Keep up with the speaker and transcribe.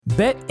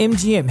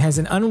BetMGM has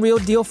an unreal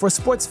deal for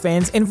sports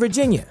fans in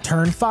Virginia.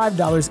 Turn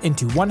 $5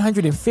 into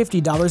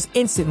 $150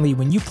 instantly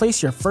when you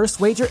place your first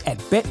wager at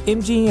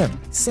BetMGM.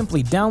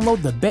 Simply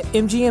download the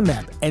BetMGM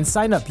app and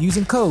sign up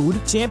using code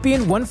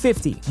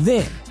Champion150.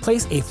 Then,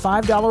 place a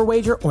 $5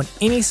 wager on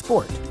any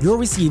sport. You'll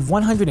receive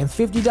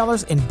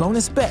 $150 in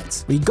bonus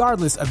bets,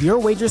 regardless of your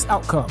wager's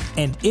outcome.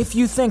 And if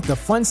you think the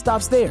fun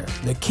stops there,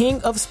 the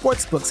King of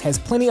Sportsbooks has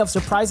plenty of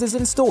surprises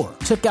in store.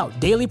 Check out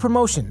daily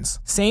promotions,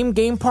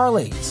 same-game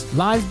parlays,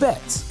 live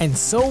bets, and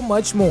so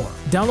much more.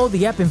 Download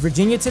the app in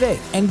Virginia today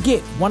and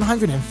get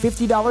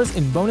 $150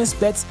 in bonus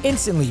bets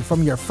instantly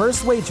from your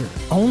first wager.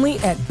 Only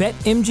at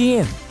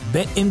BetMGM.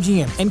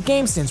 BetMGM and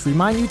GameSense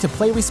remind you to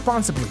play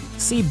responsibly.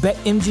 See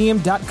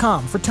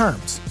BetMGM.com for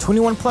terms.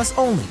 21 plus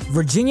only.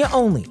 Virginia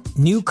only.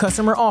 New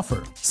customer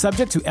offer.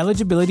 Subject to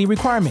eligibility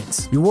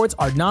requirements. Rewards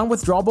are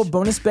non-withdrawable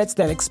bonus bets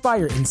that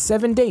expire in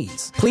 7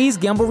 days. Please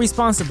gamble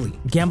responsibly.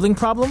 Gambling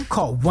problem?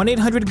 Call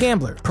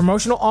 1-800-GAMBLER.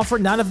 Promotional offer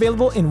not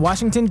available in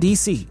Washington,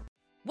 D.C.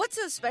 What's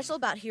so special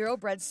about Hero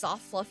Bread's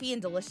soft, fluffy,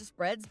 and delicious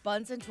breads,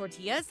 buns, and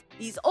tortillas?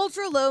 These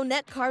ultra-low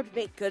net-carb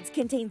baked goods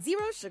contain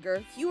zero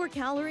sugar, fewer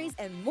calories,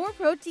 and more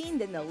protein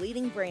than the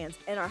leading brands,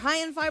 and are high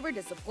in fiber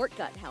to support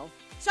gut health.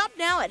 Shop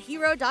now at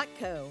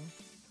hero.co.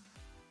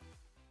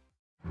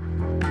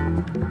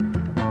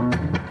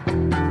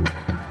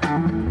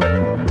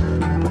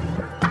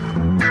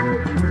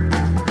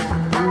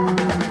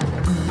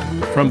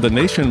 From The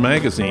Nation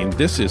magazine,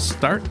 this is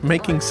Start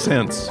Making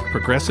Sense,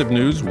 progressive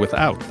news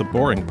without the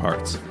boring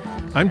parts.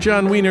 I'm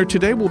John Wiener.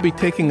 Today we'll be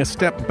taking a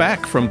step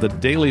back from the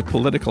daily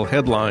political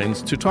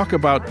headlines to talk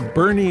about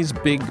Bernie's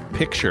big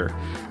picture,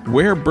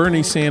 where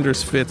Bernie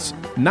Sanders fits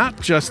not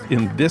just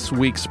in this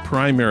week's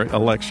primary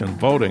election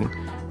voting,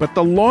 but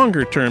the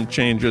longer-term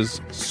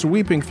changes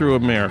sweeping through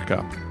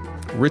America.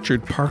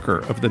 Richard Parker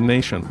of The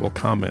Nation will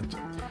comment.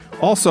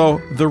 Also,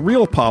 the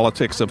real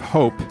politics of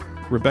hope.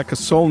 Rebecca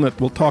Solnit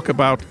will talk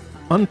about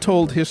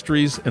Untold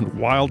Histories and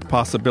Wild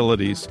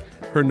Possibilities.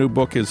 Her new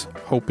book is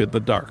Hope in the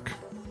Dark.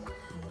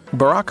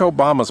 Barack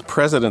Obama's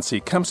presidency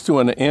comes to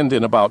an end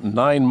in about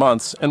 9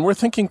 months, and we're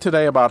thinking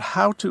today about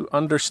how to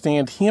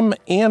understand him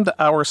and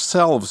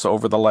ourselves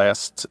over the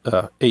last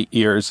 8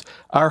 years,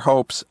 our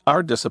hopes,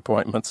 our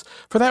disappointments.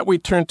 For that, we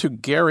turn to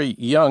Gary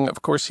Young.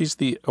 Of course, he's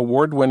the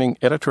award-winning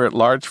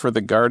editor-at-large for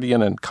The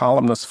Guardian and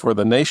columnist for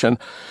The Nation,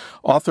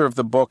 author of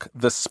the book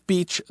The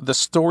Speech, The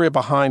Story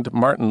Behind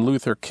Martin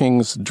Luther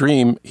King's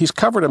Dream. He's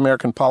covered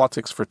American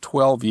politics for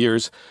 12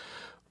 years.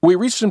 We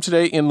reached him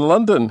today in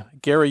London.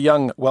 Gary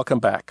Young, welcome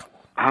back.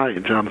 Hi,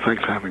 John.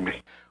 Thanks for having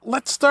me.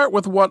 Let's start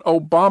with what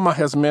Obama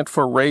has meant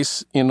for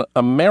race in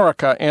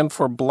America and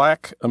for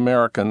Black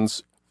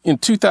Americans. In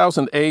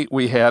 2008,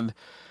 we had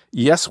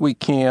Yes We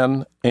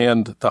Can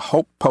and the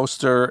Hope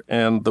poster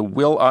and the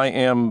Will I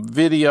Am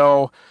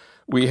video.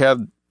 We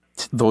had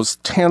those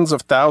tens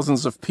of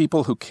thousands of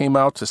people who came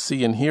out to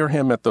see and hear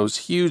him at those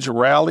huge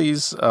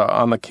rallies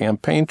on the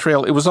campaign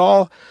trail. It was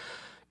also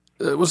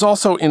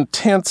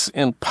intense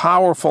and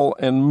powerful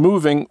and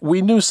moving.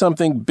 We knew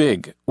something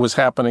big was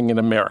happening in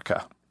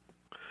America.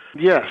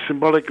 Yeah,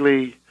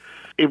 symbolically,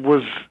 it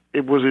was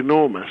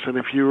enormous. And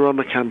if you were on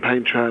the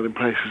campaign trail in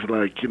places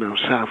like,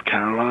 South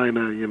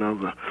Carolina,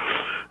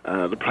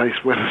 the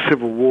place where the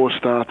Civil War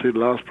started,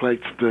 last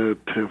place to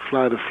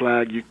fly the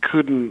flag, you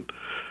couldn't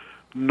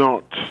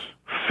not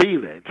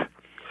feel it.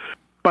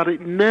 But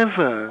it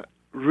never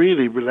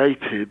really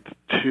related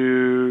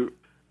to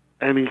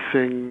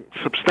anything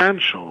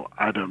substantial,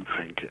 I don't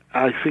think.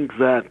 I think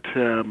that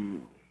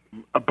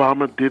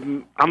Obama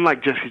didn't,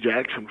 unlike Jesse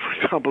Jackson, for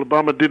example,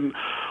 Obama didn't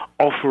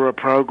offer a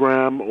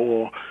program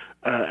or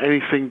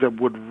anything that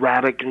would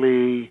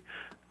radically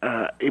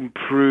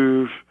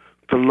improve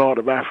the lot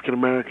of African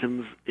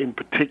Americans in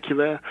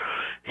particular.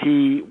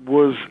 He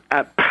was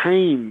at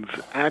pains,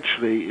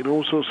 actually, in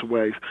all sorts of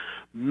ways,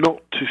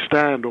 not to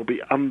stand or be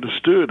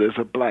understood as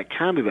a black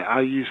candidate.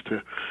 I used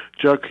to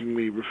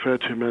jokingly refer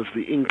to him as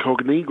the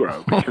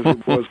incognito because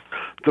it was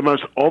the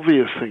most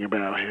obvious thing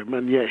about him,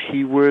 and yet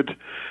he would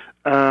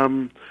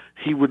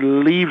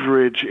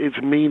leverage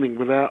its meaning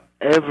without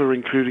ever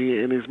including it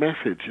in his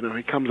message.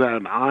 He comes out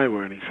in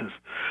Iowa and he says,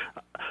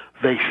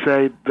 they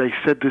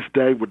said this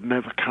day would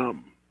never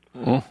come.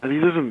 And he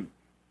doesn't,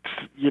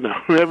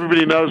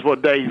 everybody knows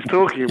what day he's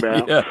talking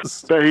about,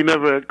 yes. But he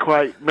never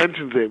quite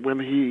mentions it when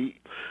he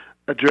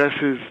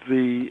addresses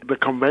the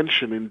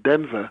convention in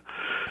Denver,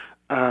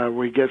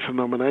 where he gets a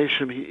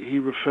nomination. He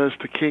refers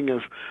to King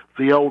as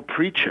the old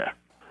preacher.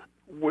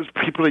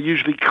 People are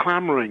usually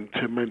clamoring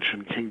to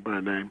mention King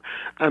by name,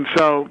 and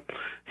so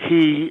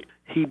he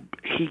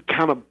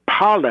kind of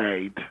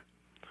parlayed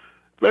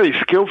very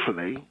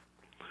skillfully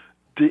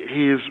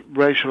his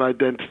racial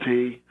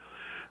identity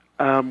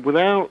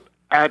without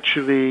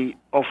actually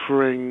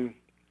offering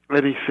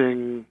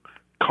anything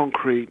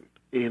concrete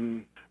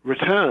in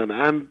return.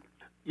 And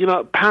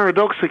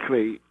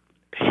paradoxically,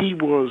 he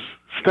was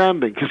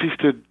standing, because he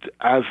stood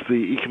as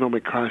the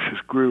economic crisis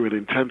grew and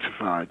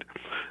intensified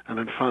and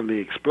then finally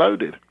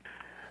exploded.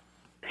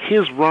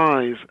 His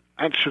rise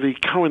actually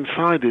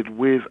coincided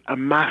with a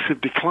massive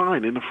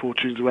decline in the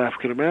fortunes of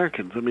African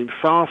Americans. I mean,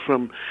 far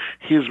from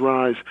his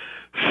rise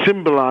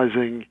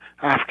symbolizing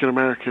African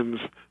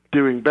Americans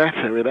doing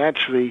better, it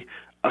actually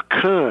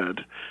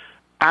occurred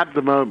at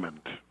the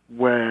moment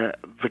where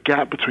the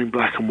gap between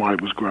black and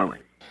white was growing.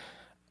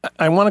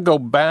 I want to go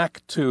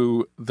back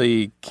to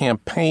the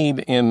campaign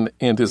and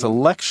his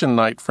election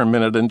night for a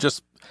minute and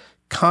just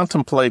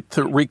contemplate,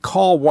 to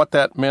recall what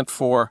that meant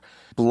for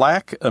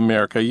Black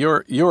America.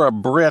 You're a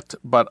Brit,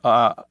 but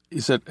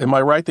am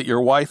I right that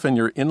your wife and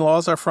your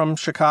in-laws are from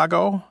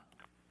Chicago?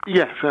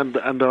 Yes, and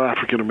are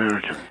African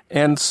American.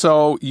 And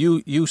so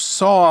you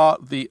saw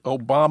the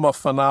Obama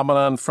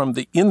phenomenon from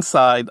the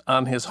inside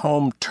on his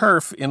home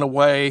turf in a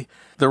way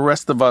the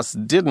rest of us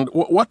didn't.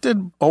 What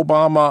did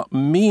Obama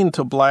mean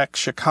to Black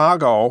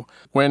Chicago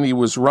when he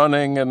was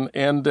running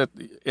and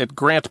at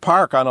Grant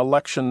Park on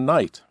election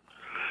night?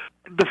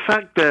 The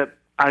fact that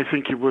I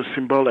think it was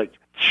symbolic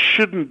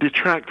shouldn't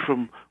detract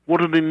from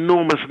what an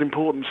enormous and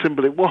important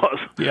symbol it was.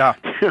 Yeah.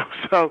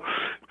 So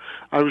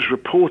I was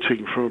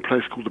reporting from a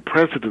place called the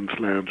President's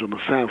Lounge on the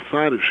south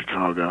side of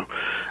Chicago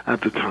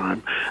at the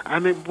time,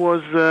 and it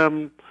was,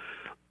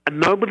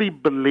 nobody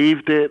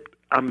believed it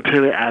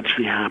until it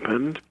actually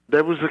happened.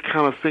 There was a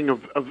kind of thing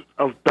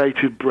of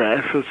bated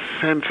breath, a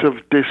sense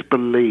of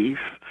disbelief,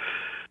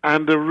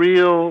 and a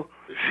real,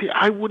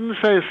 I wouldn't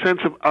say a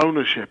sense of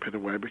ownership in a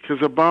way, because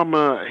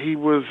Obama, he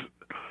was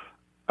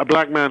a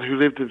black man who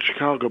lived in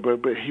Chicago,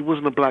 but he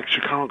wasn't a black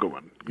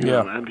Chicagoan. You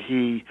know? And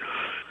he,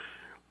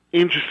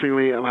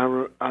 interestingly, and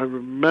I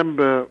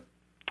remember,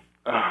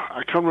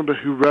 I can't remember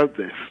who wrote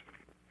this.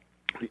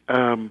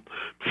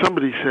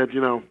 Somebody said,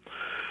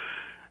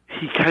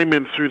 he came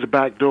in through the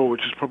back door,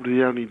 which is probably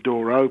the only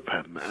door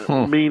open,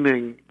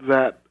 meaning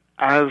that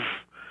as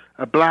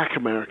a black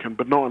American,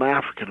 but not an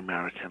African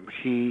American,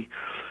 he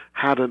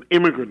had an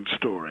immigrant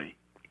story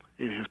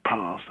in his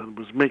past and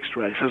was mixed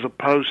race, as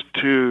opposed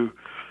to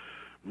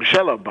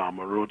Michelle Obama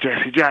or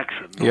Jesse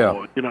Jackson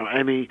or,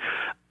 any,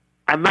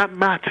 and that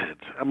mattered.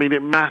 I mean,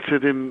 it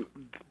mattered in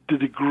the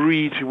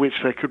degree to which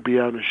there could be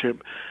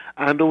ownership,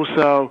 and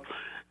also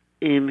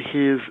in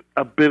his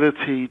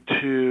ability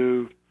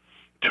to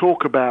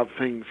talk about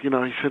things. He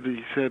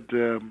said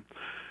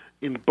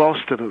in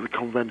Boston at the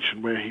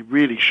convention, where he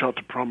really shot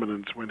to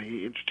prominence when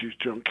he introduced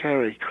John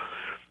Kerry,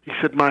 he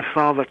said, "My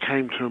father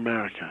came to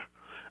America,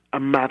 a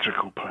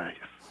magical place."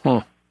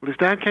 Well, his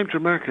dad came to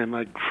America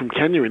from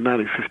Kenya in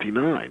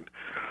 1959.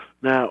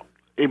 Now,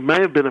 it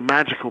may have been a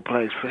magical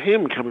place for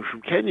him coming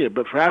from Kenya,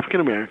 but for African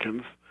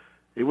Americans,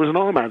 it was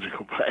not a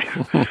magical place,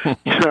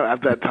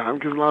 at that time,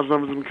 because large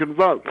numbers of them couldn't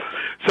vote.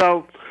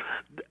 So,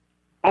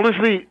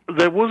 honestly,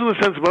 there wasn't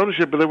a sense of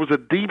ownership, but there was a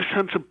deep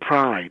sense of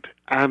pride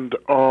and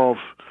of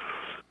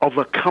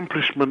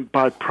accomplishment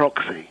by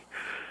proxy.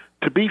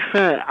 To be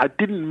fair, I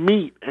didn't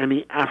meet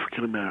any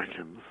African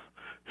Americans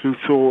who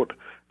thought,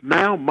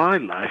 now my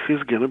life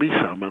is going to be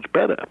so much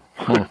better.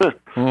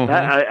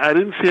 I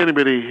didn't see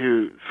anybody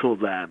who thought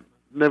that.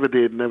 Never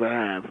did, never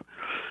have.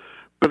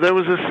 But there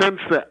was a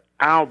sense that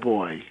our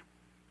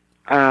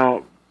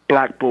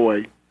black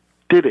boy,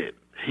 did it.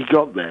 He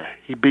got there.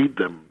 He beat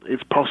them.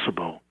 It's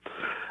possible.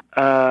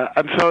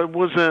 And so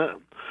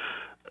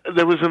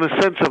there was a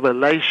sense of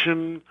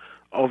elation,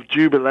 of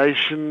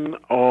jubilation,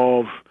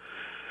 of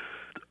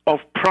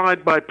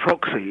pride by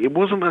proxy. It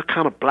wasn't a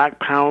kind of black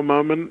power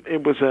moment.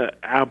 It was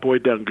our boy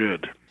done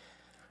good.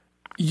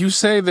 You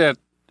say that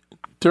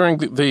during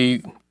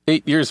the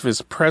 8 years of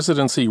his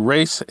presidency,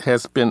 race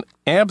has been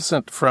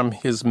absent from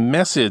his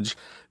message.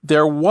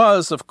 There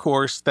was, of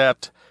course,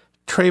 that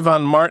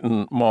Trayvon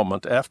Martin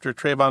moment. After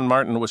Trayvon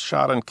Martin was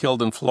shot and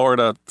killed in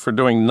Florida for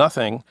doing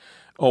nothing,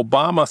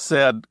 Obama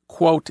said,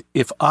 quote,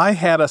 "If I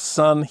had a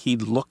son,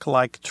 he'd look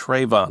like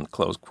Trayvon,"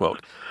 close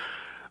quote.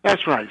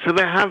 That's right. So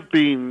there have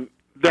been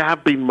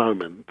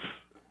moments.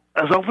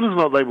 As often as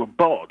not, they were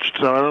botched.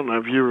 So I don't know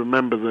if you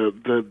remember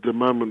the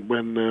moment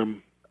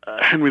when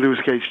Henry Louis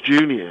Gates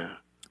Jr.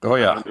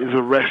 Is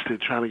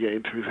arrested trying to get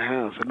into his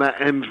house, and that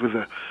ends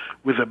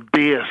with a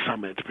beer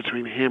summit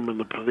between him and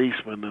the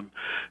policeman and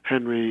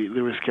Henry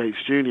Louis Gates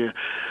Jr.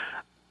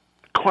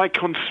 quite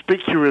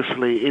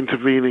conspicuously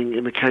intervening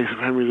in the case of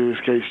Henry Louis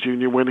Gates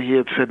Jr. when he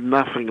had said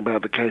nothing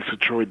about the case of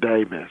Troy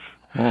Davis.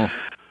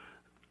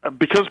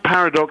 Because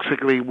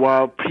paradoxically,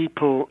 while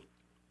people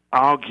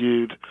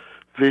argued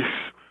this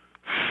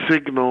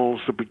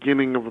signals the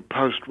beginning of a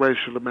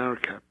post-racial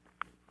America,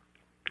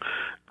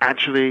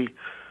 actually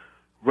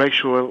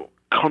racial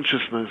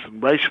consciousness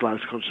and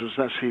racialized consciousness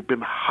has actually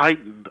been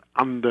heightened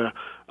under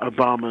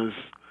Obama's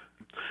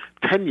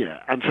tenure.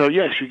 And so,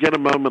 yes, you get a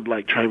moment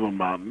like Trayvon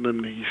Martin,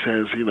 and he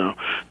says,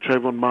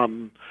 Trayvon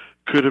Martin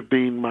could have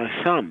been my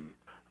son.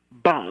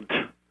 But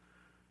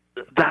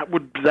that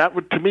would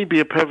to me be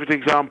a perfect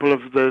example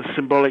of the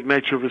symbolic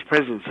nature of his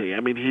presidency.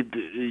 I mean,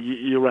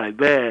 you're right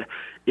there.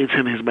 It's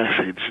in his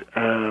message,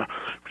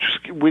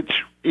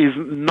 which is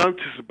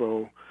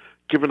noticeable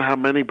given how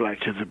many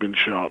black kids have been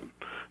shot,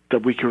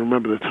 that we can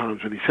remember the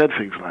times when he said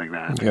things like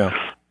that. Yeah.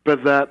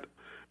 But that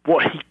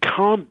what he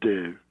can't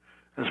do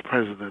as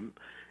president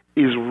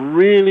is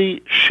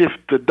really shift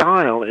the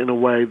dial in a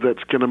way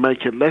that's going to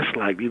make it less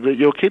likely that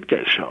your kid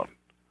gets shot.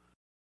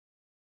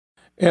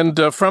 And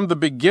from the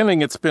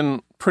beginning, it's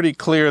been pretty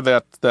clear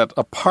that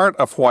a part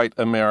of white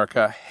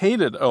America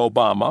hated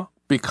Obama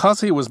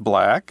because he was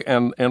black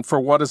and for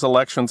what his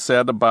election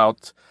said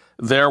about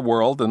their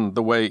world and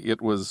the way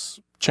it was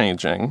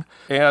changing.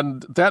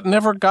 And that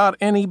never got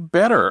any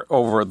better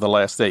over the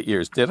last 8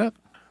 years, did it?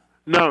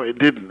 No, it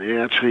didn't. It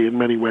actually, in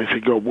many ways,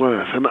 it got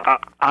worse. And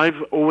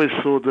I've always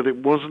thought that it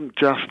wasn't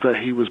just that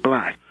he was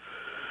black.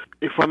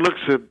 If one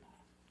looks at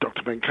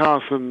Dr. Ben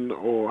Carson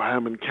or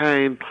Herman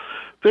Cain,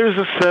 there is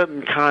a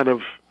certain kind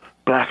of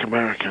black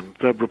American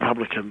that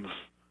Republicans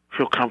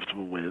feel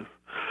comfortable with.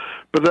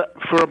 But that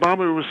for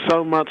Obama, it was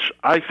so much,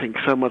 I think,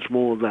 so much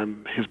more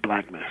than his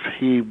blackness.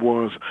 He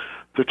was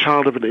the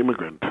child of an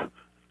immigrant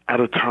at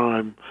a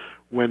time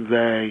when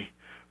they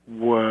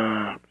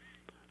were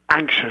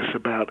anxious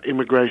about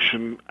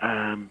immigration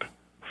and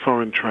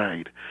foreign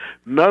trade.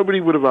 Nobody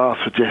would have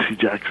asked for Jesse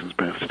Jackson's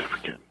birth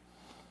certificate.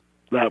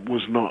 That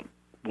was not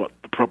what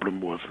the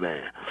problem was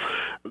there.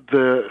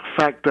 The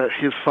fact that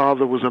his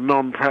father was a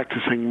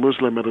non-practicing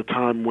Muslim at a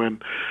time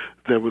when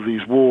there were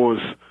these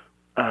wars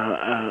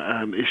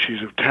and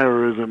issues of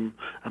terrorism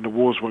and the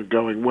wars weren't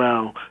going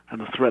well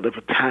and the threat of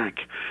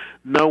attack,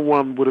 no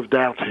one would have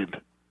doubted,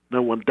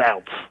 no one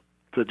doubts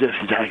that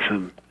Jesse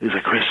Jackson is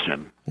a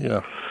Christian.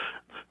 Yeah.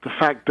 The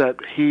fact that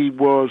he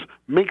was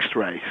mixed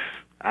race,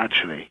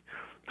 actually,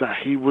 that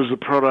he was a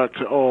product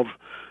of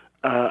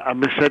a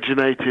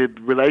miscegenated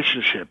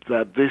relationship,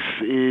 that this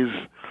is,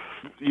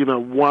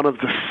 one of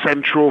the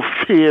central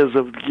fears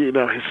of,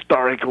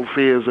 historical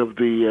fears of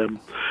the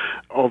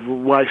of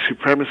white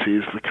supremacy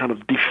is the kind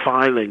of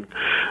defiling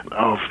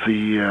of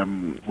the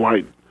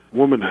white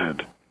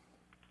womanhood.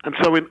 And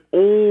so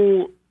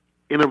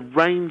in a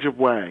range of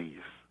ways,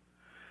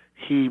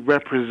 he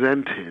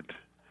represented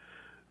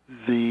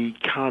the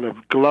kind of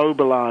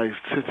globalized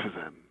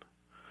citizen,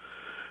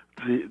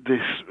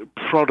 this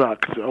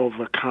product of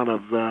a kind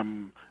of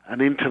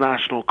an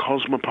international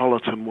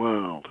cosmopolitan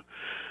world,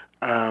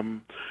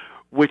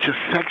 which a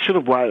section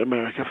of white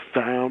America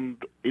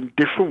found in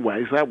different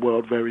ways that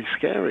world very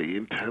scary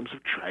in terms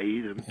of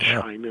trade and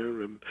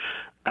China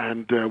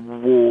and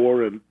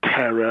war and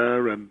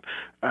terror and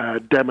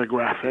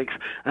demographics.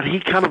 And he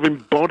kind of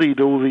embodied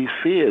all these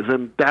fears.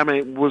 And damn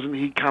it, wasn't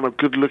he kind of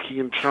good-looking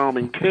and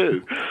charming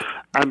too?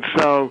 And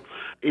so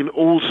in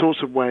all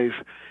sorts of ways,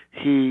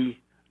 he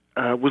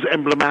was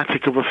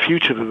emblematic of a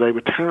future that they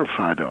were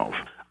terrified of.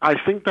 I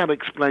think that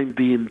explained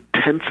the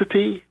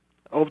intensity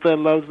of their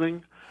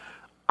loathing.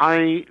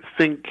 I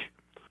think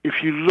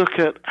if you look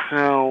at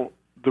how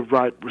the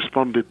right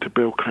responded to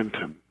Bill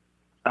Clinton,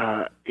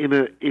 in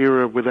an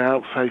era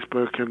without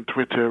Facebook and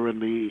Twitter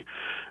and the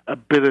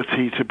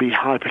ability to be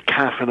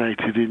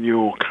hyper-caffeinated in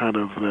your kind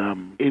of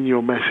in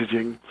your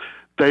messaging,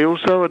 they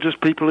also are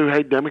just people who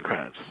hate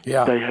Democrats.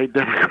 Yeah. They hate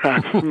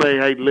Democrats and they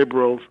hate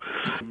liberals.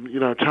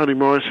 Toni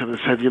Morrison has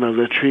said,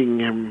 they're treating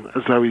him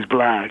as though he's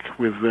black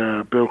with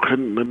Bill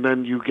Clinton, and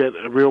then you get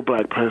a real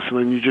black person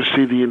and you just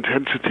see the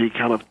intensity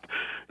kind of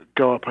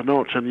go up a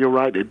notch. And you're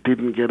right, it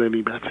didn't get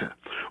any better.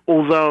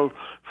 Although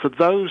for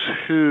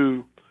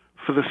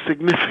the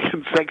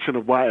significant section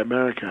of white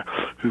America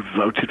who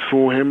voted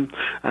for him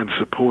and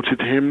supported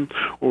him,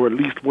 or at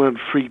least weren't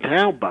freaked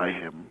out by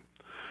him,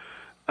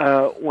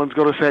 one's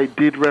got to say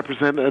did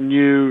represent a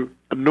new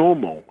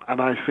normal. And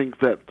I think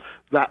that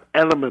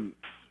element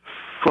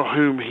for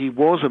whom he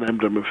was an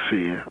emblem of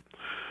fear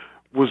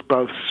was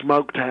both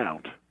smoked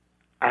out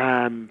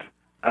and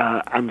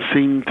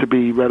seemed to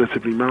be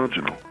relatively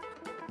marginal.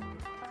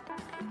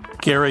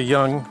 Gary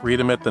Young, read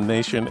him at The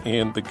Nation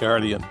and The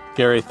Guardian.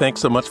 Gary,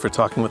 thanks so much for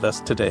talking with us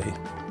today.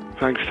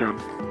 Thanks, John.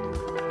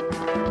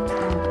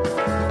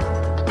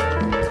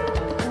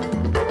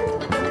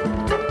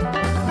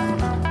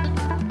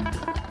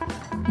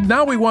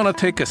 Now we want to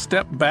take a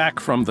step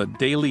back from the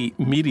daily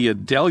media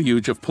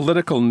deluge of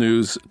political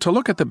news to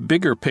look at the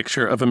bigger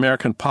picture of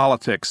American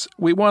politics.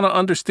 We want to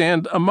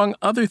understand, among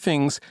other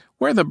things,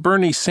 where the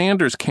Bernie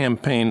Sanders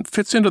campaign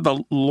fits into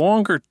the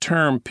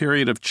longer-term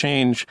period of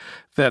change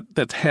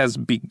that has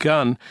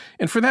begun.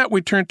 And for that,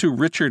 we turn to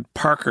Richard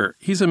Parker.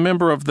 He's a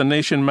member of The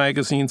Nation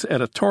magazine's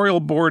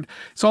editorial board.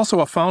 He's also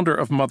a founder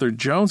of Mother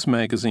Jones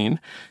magazine.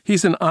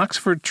 He's an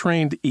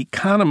Oxford-trained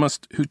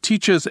economist who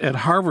teaches at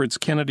Harvard's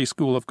Kennedy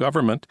School of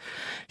Government.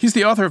 He's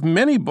the author of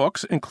many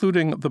books,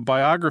 including the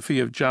biography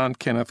of John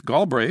Kenneth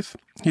Galbraith.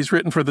 He's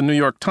written for The New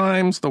York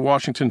Times, The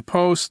Washington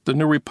Post, The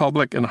New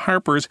Republic, and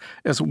Harper's,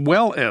 as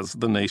well as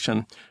The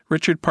Nation.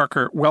 Richard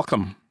Parker,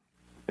 welcome.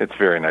 It's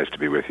very nice to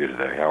be with you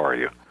today. How are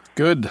you?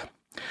 Good.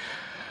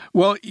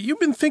 Well, you've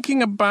been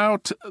thinking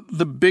about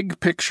the big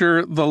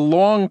picture, the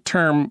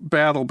long-term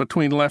battle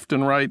between left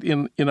and right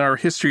in our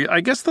history.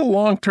 I guess the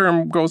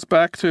long-term goes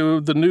back to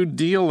the New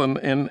Deal and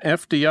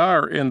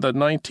FDR in the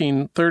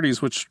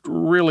 1930s, which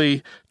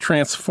really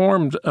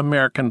transformed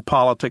American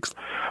politics.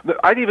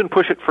 I'd even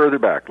push it further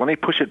back. Let me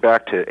push it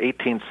back to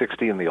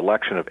 1860 and the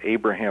election of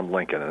Abraham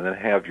Lincoln, and then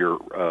have your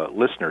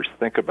listeners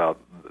think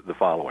about the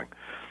following.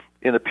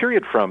 in the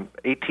period from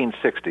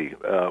 1860,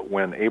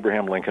 when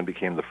Abraham Lincoln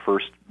became the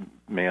first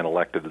man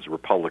elected as a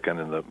Republican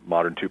and the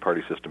modern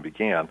two-party system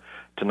began,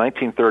 to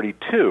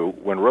 1932,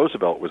 when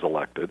Roosevelt was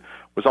elected,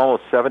 was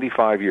almost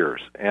 75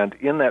 years. And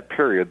in that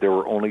period, there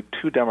were only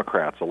 2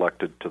 Democrats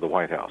elected to the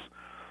White House.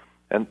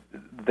 And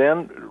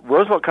then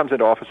Roosevelt comes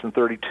into office in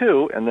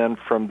 32, and then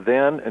from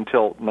then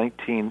until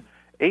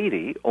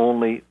 1980,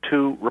 only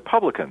 2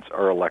 Republicans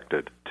are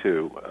elected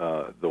to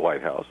the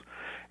White House.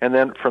 And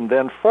then from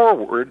then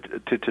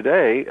forward to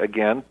today,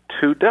 again,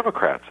 2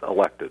 Democrats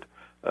elected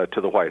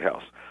to the White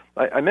House.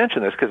 I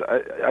mention this because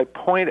I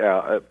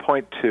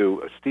point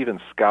to Stephen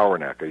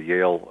Skowronek, a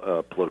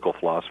Yale political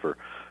philosopher,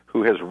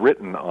 who has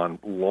written on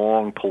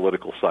long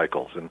political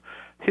cycles. And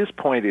his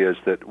point is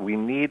that we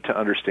need to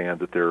understand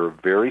that there are a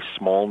very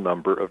small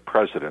number of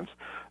presidents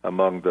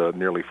among the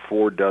nearly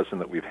 4 dozen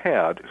that we've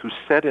had who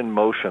set in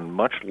motion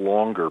much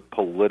longer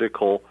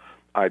political,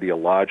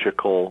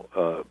 ideological,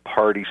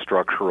 party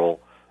structural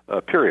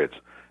periods.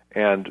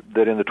 And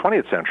that in the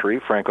 20th century,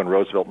 Franklin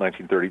Roosevelt in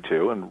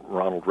 1932 and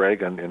Ronald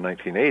Reagan in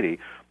 1980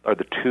 are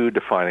the 2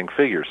 defining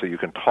figures. So you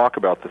can talk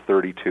about the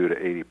 32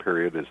 to 80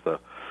 period as the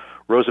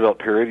Roosevelt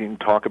period. You can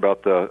talk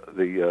about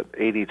the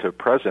 80 to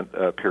present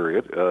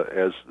period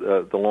as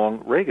the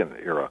long Reagan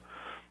era.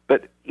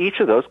 But each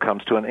of those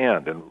comes to an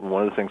end. And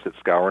one of the things that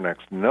Skowronek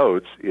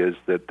notes is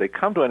that they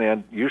come to an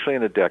end usually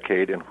in a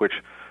decade in which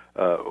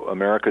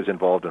America is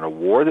involved in a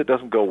war that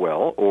doesn't go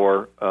well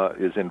or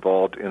is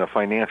involved in a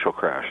financial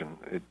crash.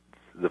 And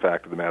the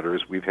fact of the matter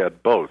is we've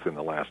had both in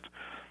the last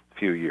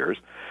few years.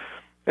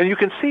 And you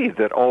can see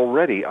that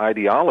already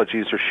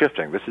ideologies are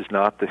shifting. This is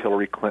not the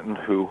Hillary Clinton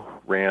who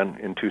ran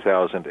in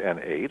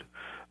 2008.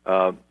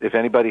 If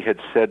anybody had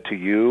said to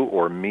you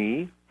or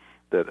me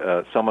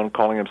that someone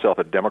calling himself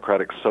a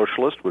democratic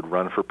socialist would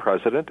run for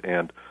president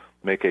and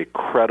make a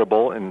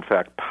credible, in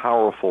fact,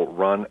 powerful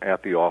run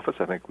at the office,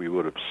 I think we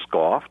would have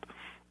scoffed.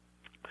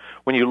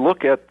 When you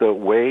look at the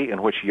way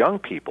in which young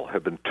people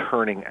have been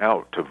turning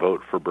out to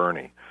vote for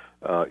Bernie,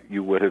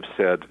 you would have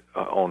said,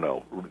 oh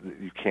no,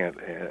 you can't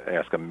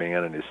ask a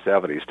man in his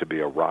 70s to be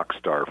a rock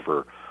star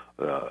for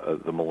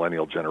the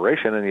millennial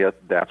generation, and yet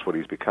that's what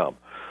he's become.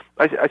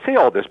 I say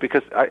all this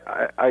because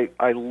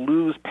I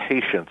lose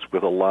patience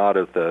with a lot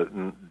of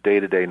the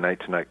day-to-day,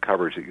 night-to-night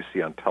coverage that you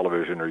see on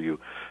television or you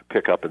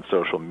pick up in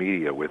social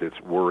media with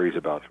its worries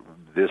about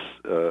this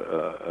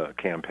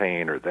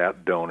campaign or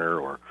that donor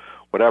or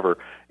whatever.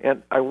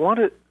 And I want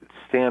to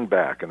stand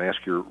back and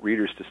ask your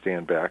readers to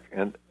stand back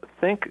and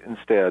think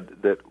instead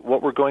that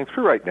what we're going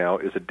through right now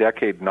is a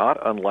decade not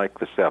unlike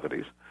the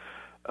 70s,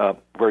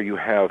 where you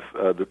have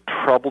the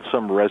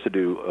troublesome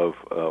residue of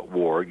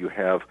war. You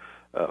have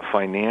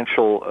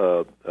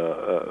financial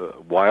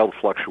wild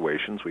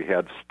fluctuations. We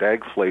had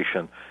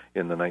stagflation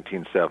in the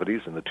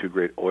 1970s and the 2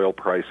 great oil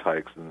price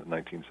hikes in the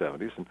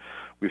 1970s, and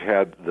we've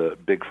had the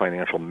big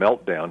financial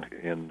meltdown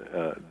in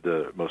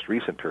the most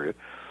recent period.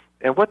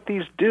 And what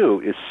these do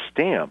is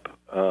stamp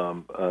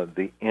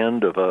the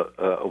end of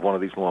one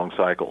of these long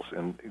cycles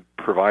and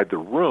provide the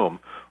room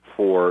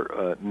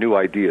for new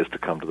ideas to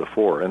come to the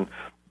fore. And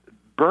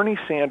Bernie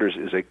Sanders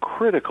is a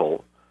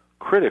critical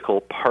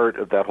part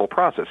of that whole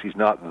process. He's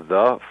not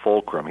the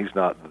fulcrum. He's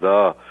not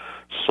the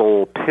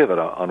sole pivot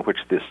on which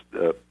this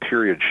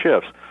period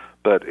shifts,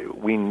 but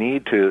we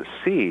need to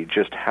see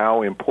just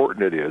how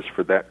important it is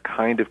for that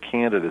kind of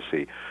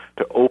candidacy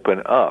to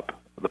open up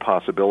the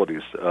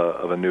possibilities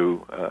of a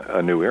new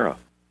era.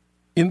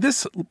 In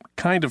this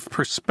kind of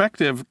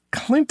perspective,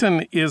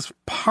 Clinton is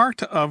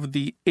part of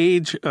the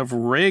age of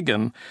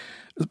Reagan,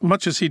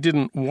 much as he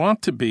didn't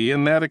want to be,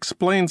 and that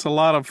explains a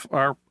lot of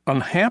our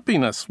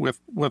unhappiness with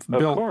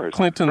Bill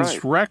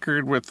Clinton's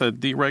record, with the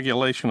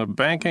deregulation of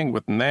banking,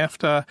 with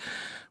NAFTA,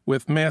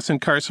 with mass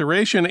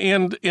incarceration.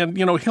 And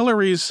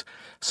Hillary's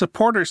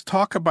supporters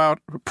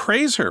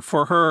praise her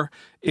for her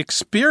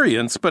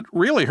experience, but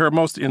really her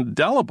most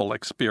indelible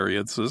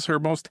experiences, her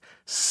most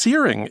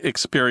searing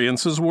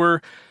experiences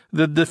were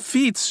the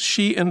defeats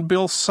she and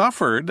Bill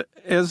suffered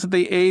as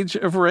the age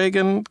of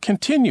Reagan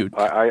continued.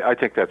 I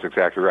think that's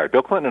exactly right.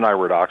 Bill Clinton and I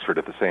were at Oxford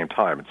at the same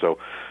time, and so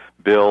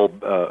Bill,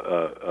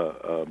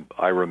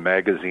 Ira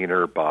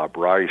Magaziner, Bob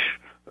Reich,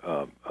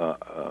 a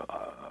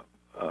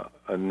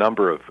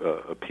number of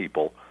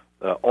people,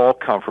 all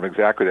come from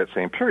exactly that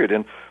same period.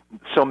 And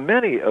so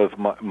many of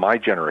my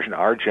generation,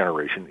 our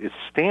generation, is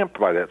stamped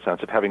by that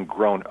sense of having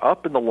grown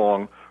up in the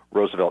long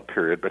Roosevelt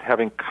period, but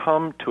having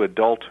come to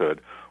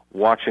adulthood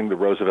watching the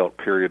Roosevelt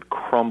period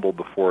crumble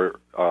before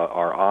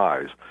our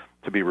eyes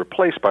to be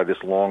replaced by this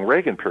long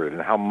Reagan period,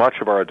 and how much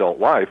of our adult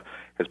life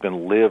has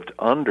been lived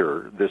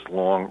under this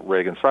long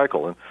Reagan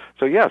cycle. And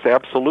so, yes,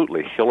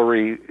 absolutely,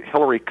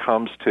 Hillary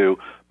comes to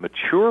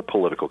mature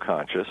political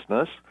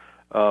consciousness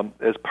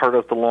as part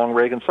of the long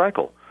Reagan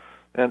cycle.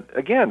 And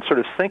again, sort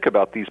of think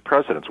about these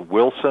presidents.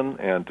 Wilson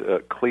and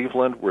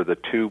Cleveland were the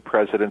 2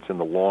 presidents in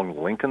the long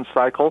Lincoln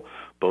cycle.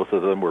 Both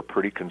of them were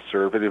pretty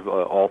conservative,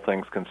 all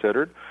things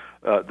considered.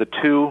 The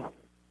 2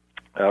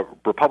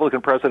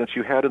 Republican presidents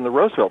you had in the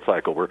Roosevelt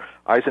cycle were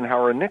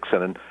Eisenhower and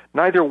Nixon, and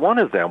neither one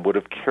of them would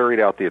have carried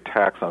out the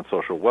attacks on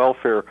social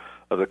welfare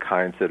of the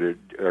kinds that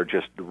are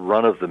just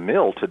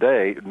run-of-the-mill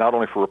today, not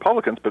only for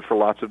Republicans, but for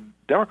lots of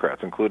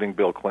Democrats, including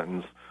Bill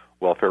Clinton's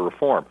welfare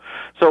reform.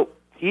 So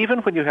even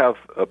when you have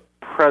a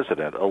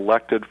president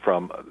elected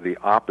from the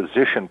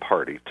opposition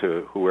party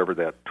to whoever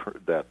that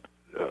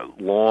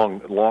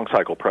long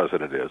cycle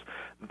president is,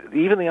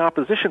 even the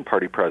opposition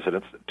party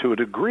presidents, to a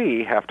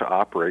degree, have to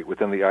operate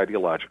within the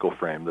ideological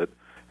frame that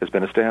has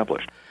been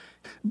established.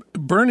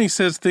 Bernie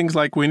says things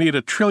like we need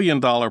 $1 trillion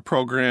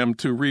program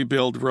to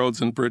rebuild roads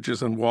and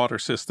bridges and water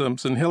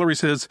systems. And Hillary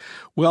says,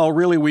 well,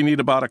 really, we need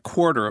about a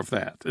quarter of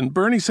that. And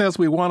Bernie says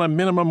we want a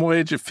minimum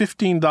wage of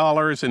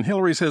 $15. And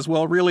Hillary says,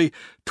 well, really,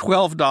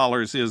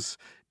 $12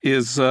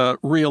 is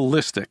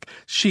realistic.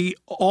 She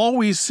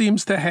always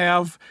seems to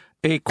have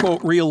a,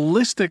 quote,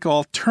 realistic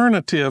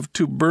alternative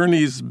to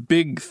Bernie's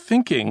big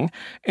thinking,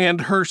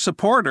 and her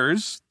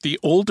supporters, the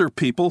older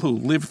people who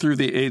lived through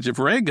the age of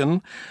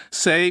Reagan,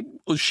 say,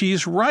 well,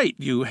 she's right.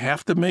 You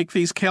have to make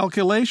these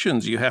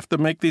calculations. You have to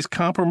make these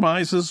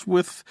compromises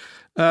with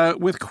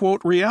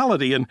quote,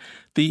 reality. And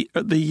the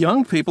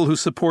young people who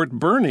support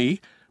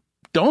Bernie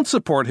don't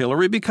support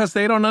Hillary because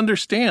they don't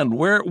understand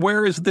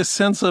where is this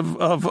sense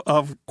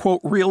of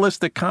quote,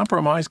 realistic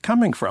compromise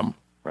coming from.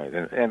 Right,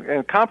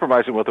 and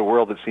compromising with a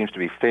world that seems to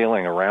be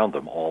failing around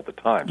them all the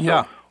time. So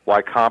yeah.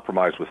 Why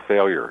compromise with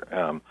failure?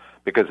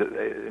 Because,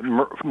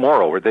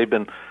 moreover, they've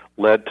been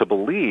led to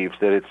believe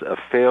that it's a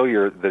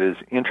failure that is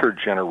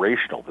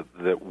intergenerational,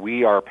 that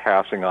we are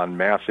passing on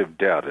massive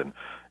debt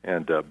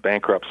and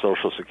bankrupt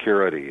Social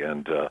Security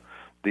and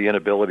the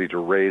inability to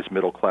raise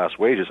middle-class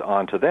wages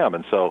onto them.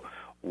 And so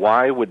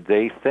why would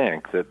they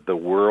think that the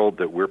world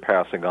that we're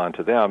passing on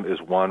to them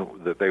is one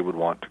that they would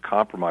want to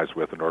compromise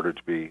with in order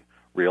to be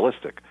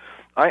realistic?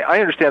 I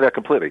understand that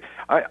completely.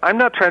 I'm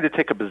not trying to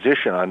take a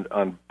position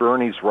on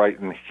Bernie's right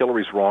and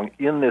Hillary's wrong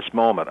in this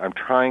moment. I'm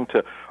trying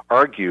to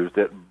argue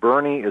that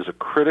Bernie is a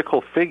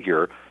critical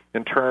figure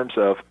in terms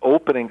of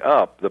opening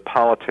up the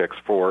politics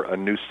for a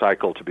new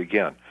cycle to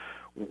begin.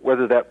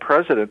 Whether that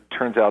president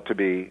turns out to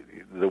be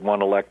the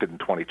one elected in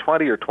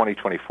 2020 or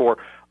 2024,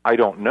 I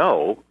don't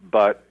know,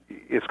 but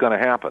it's going to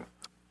happen.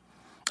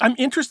 I'm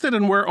interested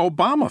in where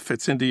Obama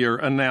fits into your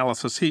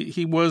analysis.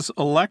 He was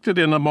elected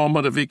in a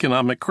moment of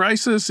economic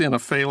crisis, in a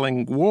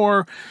failing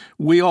war.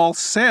 We all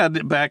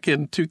said back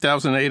in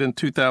 2008 and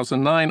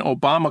 2009,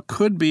 Obama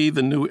could be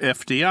the new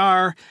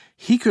FDR.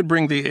 He could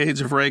bring the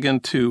age of Reagan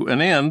to an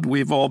end.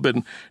 We've all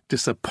been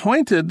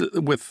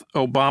disappointed with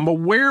Obama.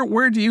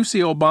 Where do you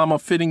see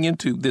Obama fitting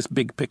into this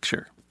big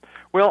picture?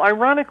 Well,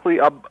 ironically,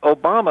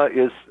 Obama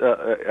is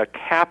a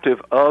captive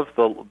of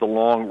the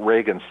long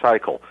Reagan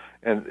cycle.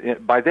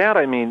 And by that,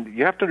 I mean,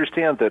 you have to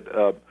understand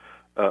that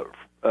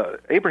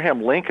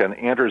Abraham Lincoln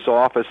enters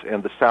office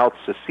and the South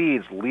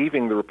secedes,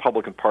 leaving the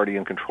Republican Party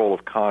in control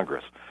of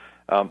Congress.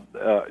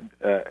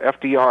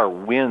 FDR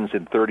wins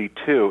in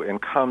 1932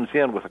 and comes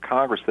in with a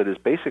Congress that is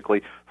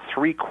basically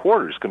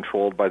three-quarters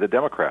controlled by the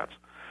Democrats.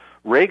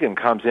 Reagan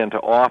comes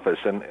into office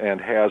and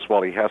has,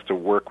 while he has to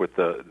work with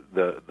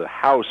the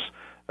House,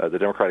 the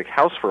Democratic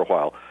House for a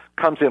while,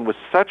 comes in with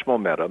such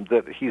momentum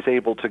that he's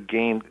able to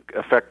gain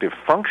effective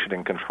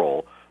functioning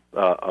control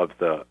of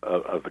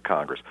the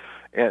Congress.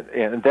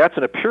 And that's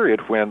in a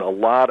period when a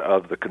lot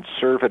of the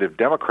conservative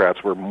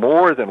Democrats were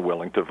more than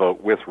willing to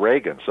vote with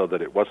Reagan, so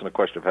that it wasn't a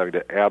question of having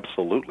to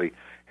absolutely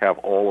have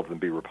all of them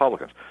be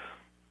Republicans.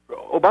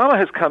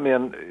 Obama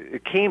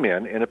came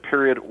in a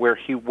period where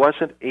he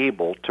wasn't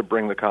able to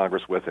bring the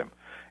Congress with him.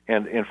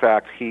 And in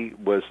fact, he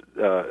was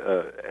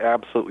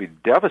absolutely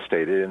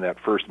devastated in that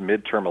first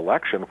midterm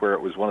election, where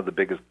it was one of the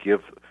biggest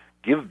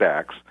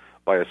givebacks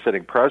by a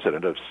sitting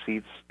president of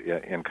seats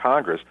in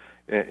Congress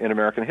in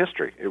American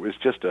history. It was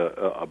just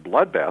a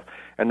bloodbath.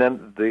 And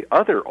then the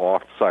other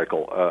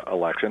off-cycle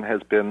election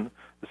has been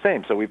the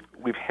same. So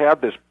we've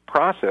had this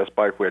process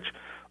by which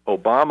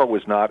Obama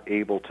was not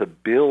able to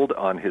build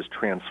on his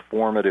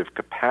transformative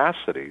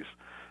capacities,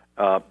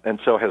 and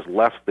so has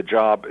left the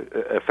job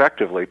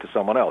effectively to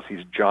someone else.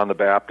 He's John the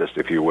Baptist,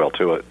 if you will,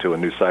 to a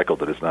new cycle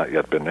that has not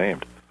yet been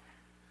named.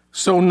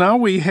 So now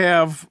we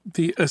have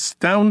the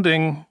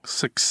astounding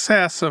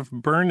success of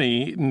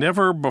Bernie.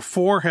 Never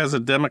before has a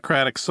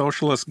Democratic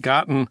Socialist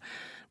gotten,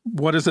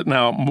 what is it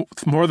now,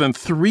 more than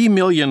 3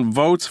 million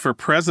votes for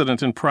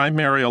president in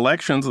primary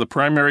elections. The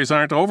primaries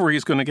aren't over.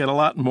 He's going to get a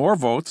lot more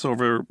votes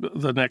over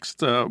the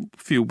next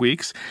few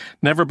weeks.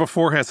 Never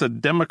before has a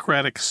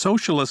Democratic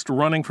Socialist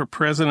running for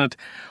president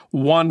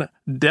won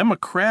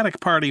Democratic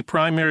Party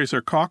primaries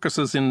or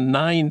caucuses in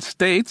 9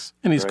 states,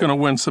 and he's going to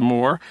win some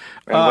more.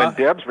 And when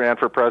Debs ran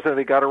for president,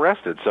 he got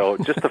arrested. So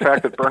just the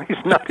fact that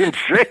Bernie's not in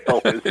jail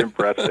is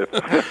impressive.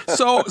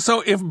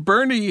 So if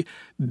Bernie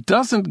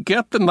doesn't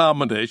get the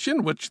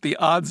nomination, which the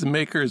odds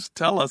makers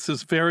tell us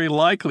is very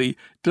likely,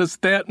 does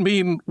that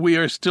mean we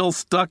are still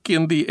stuck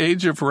in the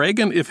age of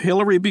Reagan if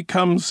Hillary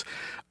becomes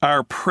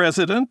our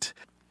president?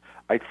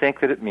 I think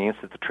that it means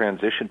that the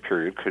transition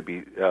period could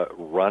be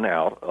run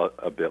out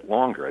a bit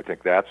longer. I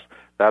think that's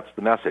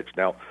the message.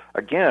 Now,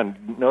 again,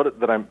 note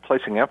that I'm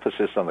placing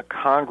emphasis on the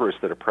Congress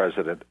that a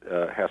president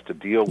has to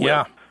deal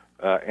with.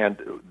 And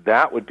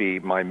that would be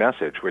my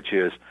message, which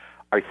is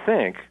I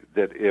think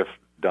that if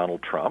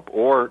Donald Trump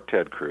or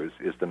Ted Cruz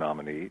is the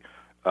nominee,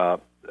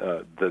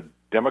 the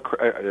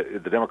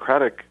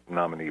Democratic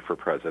nominee for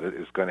president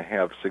is going to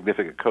have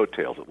significant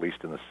coattails, at least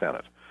in the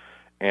Senate.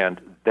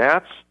 And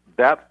that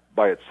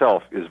by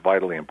itself is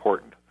vitally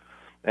important.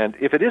 And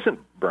if it isn't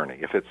Bernie,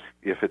 if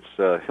it's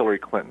Hillary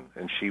Clinton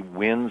and she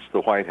wins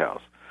the White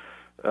House,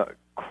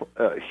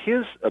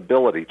 his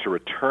ability to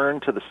return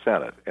to the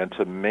Senate and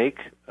to make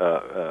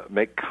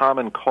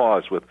common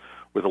cause with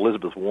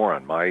Elizabeth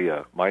Warren,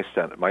 my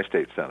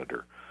state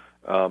senator,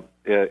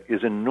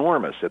 is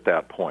enormous at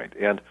that point.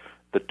 And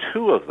the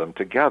two of them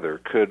together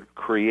could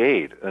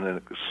create an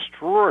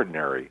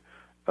extraordinary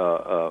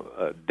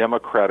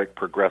democratic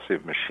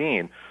progressive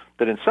machine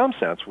that in some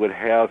sense would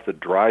have the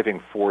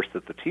driving force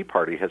that the Tea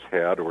Party has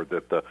had or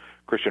that the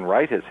Christian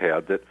right has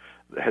had that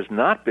has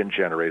not been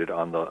generated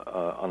on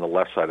the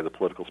left side of the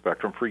political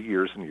spectrum for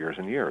years and years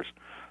and years.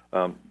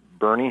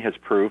 Bernie has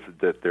proved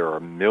that there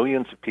are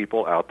millions of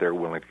people out there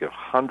willing to give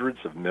hundreds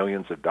of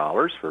millions of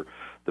dollars for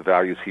the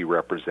values he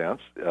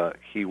represents.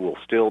 He will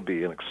still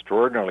be an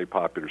extraordinarily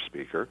popular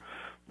speaker.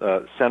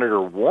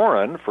 Senator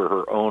Warren, for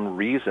her own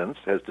reasons,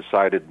 has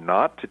decided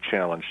not to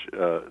challenge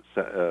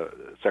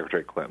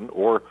Secretary Clinton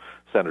or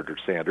Senator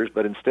Sanders,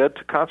 but instead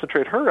to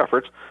concentrate her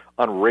efforts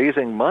on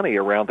raising money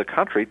around the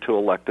country to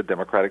elect the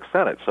Democratic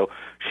Senate. So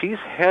she's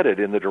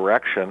headed in the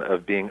direction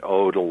of being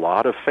owed a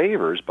lot of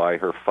favors by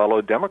her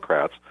fellow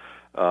Democrats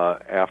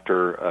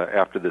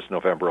after this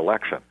November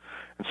election.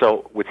 And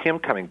so with him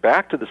coming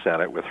back to the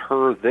Senate, with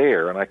her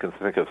there, and I can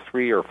think of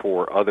 3 or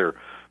 4 other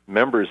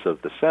members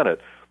of the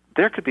Senate,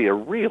 there could be a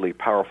really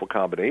powerful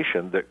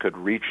combination that could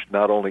reach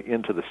not only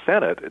into the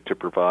Senate to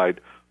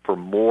provide for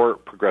more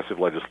progressive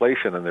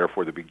legislation and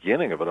therefore the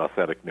beginning of an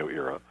authentic new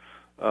era,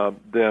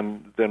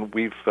 than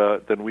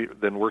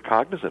we're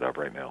cognizant of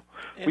right now.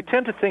 We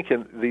tend to think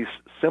in these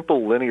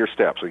simple linear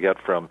steps. We get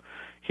from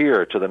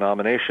here to the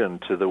nomination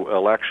to the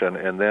election,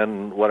 and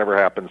then whatever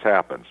happens,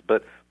 happens.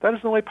 But that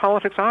isn't the way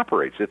politics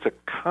operates. It's a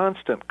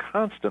constant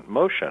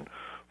motion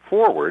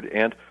forward,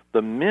 and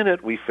the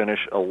minute we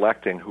finish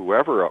electing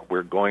whoever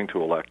we're going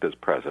to elect as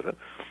president,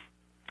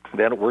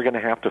 then we're going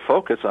to have to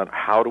focus on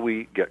how do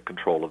we get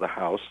control of the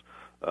House,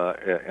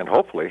 and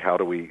hopefully how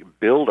do we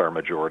build our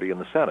majority in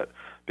the Senate,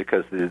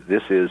 because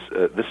this is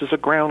a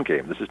ground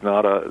game. This is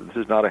not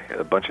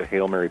a bunch of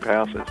Hail Mary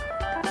passes.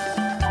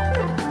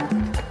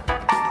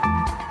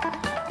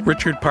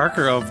 Richard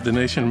Parker of The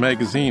Nation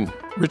magazine.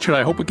 Richard,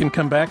 I hope we can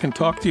come back and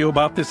talk to you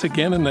about this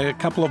again in a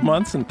couple of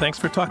months, and thanks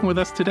for talking with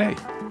us today.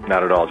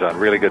 Not at all, John.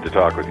 Really good to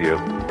talk with you.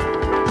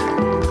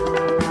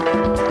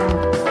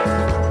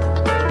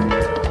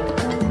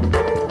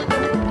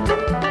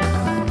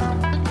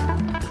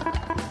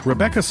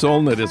 Rebecca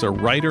Solnit is a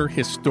writer,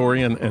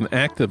 historian, and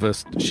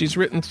activist. She's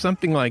written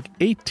something like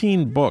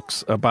 18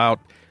 books about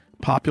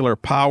popular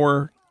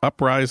power,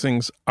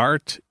 uprisings,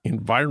 art,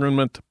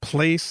 environment,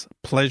 place,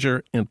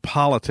 pleasure, and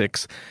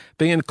politics.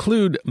 They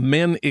include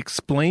Men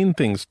Explain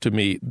Things to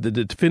Me, the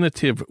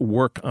definitive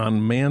work on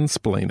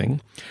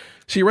mansplaining.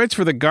 She writes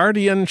for The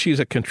Guardian. She's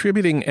a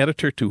contributing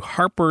editor to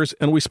Harper's,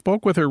 and we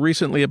spoke with her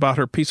recently about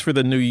her piece for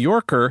The New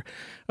Yorker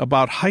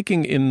about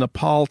hiking in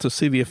Nepal to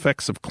see the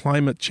effects of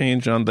climate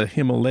change on the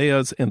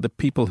Himalayas and the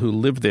people who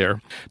live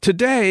there.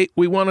 Today,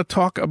 we want to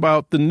talk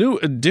about the new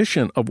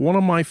edition of one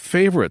of my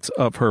favorites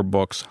of her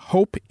books,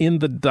 Hope in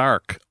the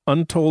Dark,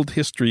 Untold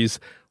Histories,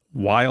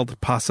 Wild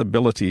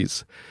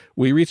Possibilities.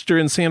 We reached her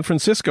in San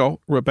Francisco.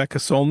 Rebecca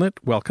Solnit,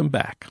 welcome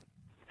back.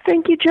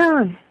 Thank you,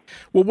 John.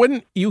 Well,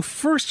 when you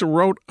first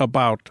wrote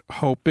about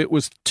hope, it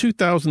was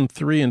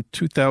 2003 and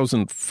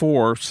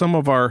 2004, some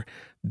of our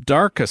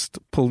darkest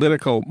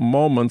political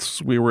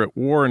moments. We were at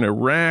war in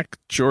Iraq.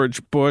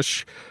 George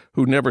Bush,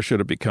 who never should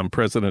have become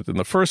president in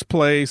the first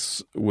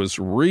place, was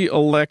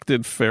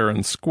reelected fair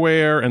and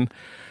square. And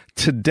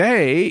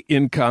today,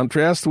 in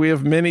contrast, we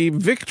have many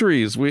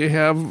victories. We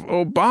have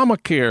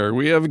Obamacare.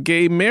 We have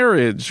gay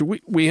marriage.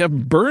 We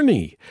have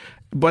Bernie.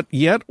 But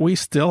yet we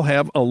still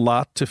have a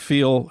lot to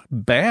feel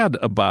bad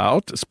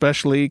about,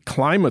 especially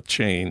climate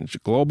change,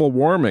 global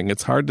warming.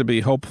 It's hard to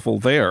be hopeful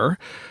there.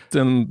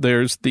 Then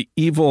there's the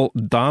evil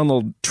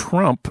Donald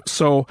Trump.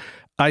 So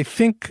I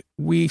think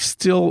we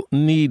still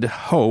need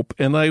hope.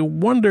 And I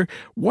wonder,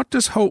 what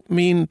does hope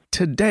mean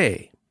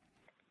today?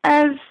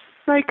 As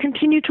I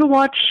continue to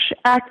watch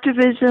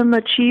activism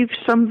achieve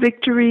some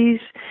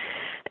victories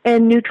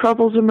and new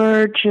troubles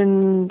emerge,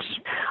 and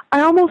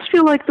I almost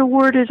feel like the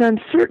word is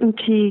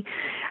uncertainty.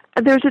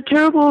 There's a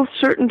terrible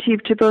certainty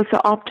to both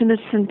the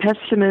optimists and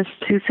pessimists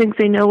who think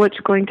they know what's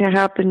going to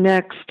happen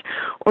next,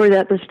 or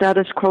that the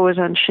status quo is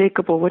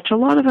unshakable, which a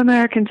lot of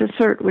Americans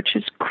assert, which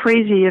is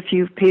crazy if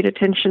you've paid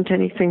attention to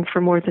anything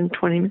for more than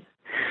 20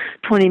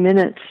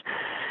 minutes.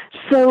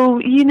 So,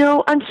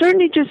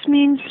 uncertainty just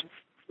means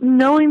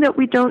knowing that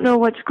we don't know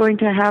what's going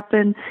to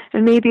happen,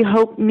 and maybe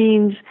hope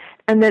means,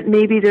 and that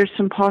maybe there's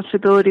some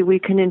possibility we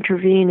can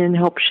intervene and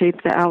help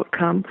shape the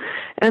outcome.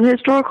 And the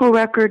historical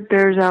record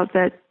bears out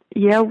that,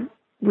 yeah,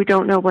 we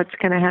don't know what's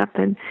going to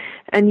happen.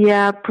 And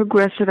yeah,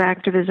 progressive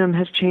activism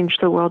has changed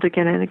the world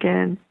again and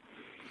again.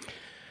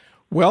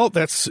 Well,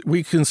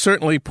 we can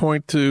certainly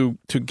point to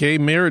gay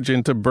marriage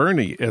and to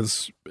Bernie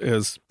as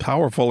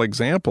powerful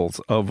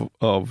examples of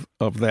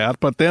that.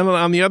 But then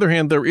on the other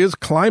hand, there is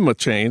climate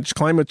change.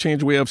 Climate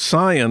change, we have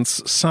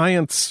science.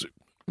 Science,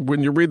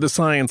 when you read the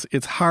science,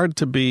 it's hard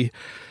to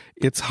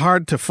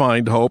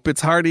find hope.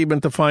 It's hard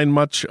even to find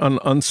much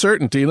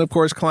uncertainty. And of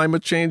course,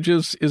 climate change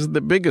is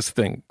the biggest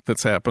thing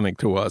that's happening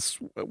to us.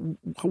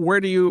 How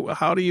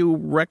do you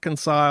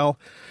reconcile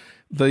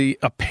the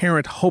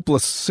apparent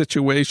hopeless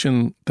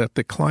situation that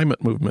the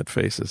climate movement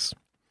faces?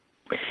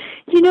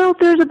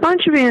 There's a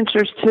bunch of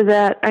answers to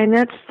that, and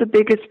that's the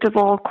biggest of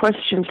all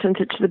questions, since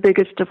it's the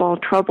biggest of all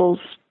troubles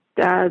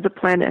the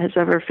planet has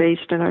ever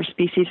faced and our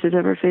species has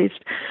ever faced.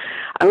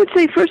 I would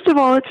say, first of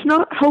all, it's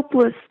not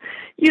hopeless.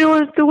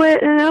 The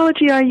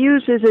analogy I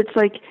use is, it's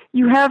like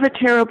you have a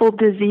terrible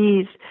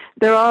disease.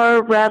 There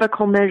are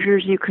radical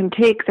measures you can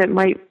take that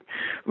might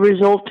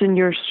result in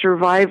your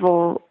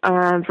survival,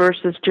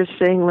 versus just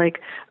saying like,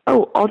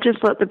 oh, I'll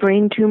just let the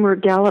brain tumor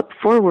gallop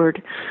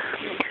forward.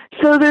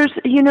 So there's,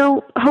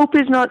 hope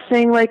is not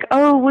saying like,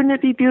 oh, wouldn't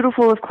it be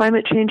beautiful if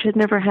climate change had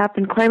never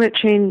happened?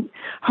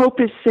 Hope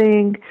is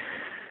saying,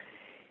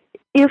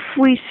 if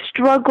we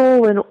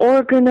struggle and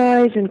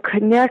organize and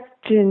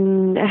connect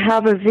and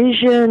have a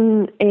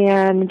vision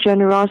and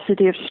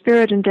generosity of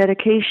spirit and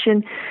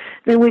dedication,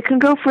 then we can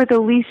go for the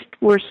least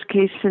worst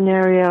case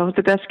scenario,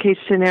 the best case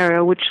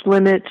scenario, which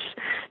limits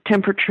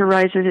temperature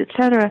rises,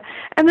 etc.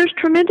 And there's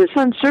tremendous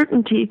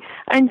uncertainty,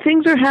 and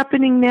things are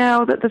happening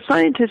now that the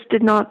scientists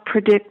did not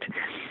predict.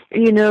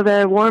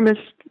 The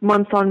warmest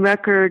month on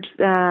record,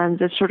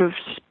 the sort of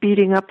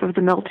speeding up of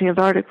the melting of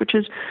the Arctic, which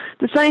is,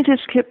 the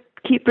scientists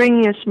keep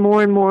bringing us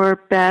more and more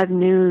bad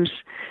news.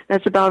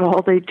 That's about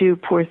all they do,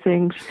 poor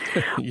things.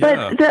 Yeah.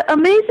 But the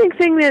amazing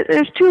thing that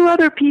there's two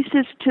other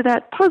pieces to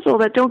that puzzle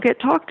that don't get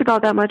talked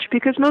about that much,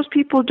 because most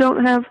people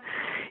don't have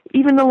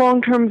even the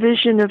long-term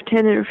vision of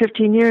 10 or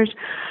 15 years.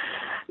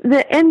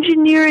 The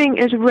engineering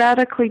is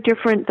radically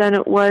different than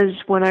it was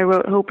when I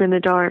wrote Hope in the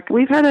Dark.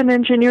 We've had an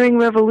engineering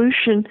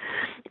revolution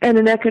and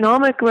an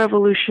economic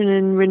revolution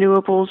in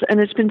renewables, and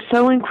it's been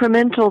so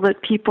incremental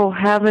that people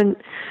haven't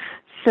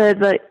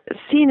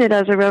seen it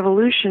as a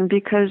revolution,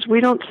 because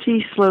we don't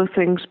see slow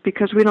things,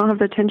 because we don't have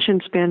the attention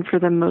span for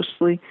them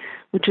mostly,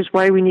 which is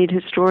why we need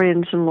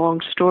historians and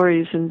long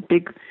stories and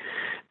big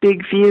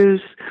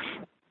views.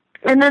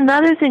 And then the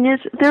other thing is,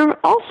 there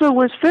also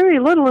was very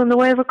little in the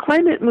way of a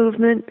climate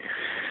movement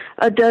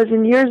a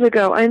dozen years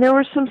ago. And there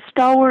were some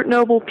stalwart,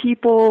 noble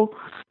people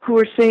who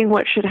were saying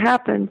what should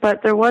happen,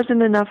 but there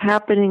wasn't enough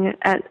happening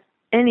at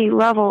any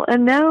level.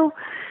 And now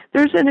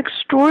there's an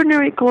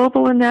extraordinary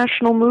global and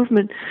national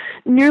movement.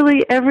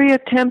 Nearly every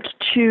attempt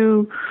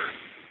to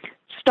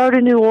start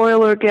a new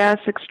oil or gas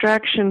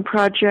extraction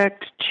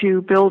project,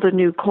 to build a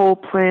new coal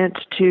plant,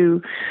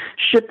 to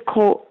ship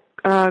coal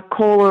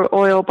or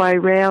oil by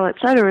rail,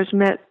 etc., is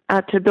met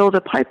to build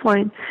a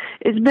pipeline,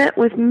 is met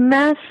with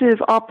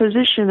massive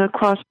opposition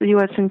across the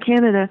U.S. and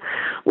Canada,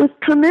 with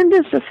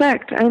tremendous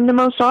effect. And the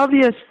most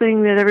obvious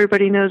thing that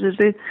everybody knows is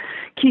the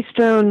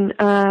Keystone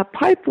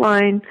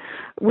pipeline,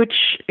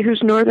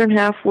 whose northern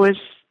half was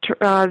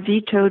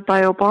vetoed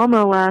by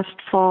Obama last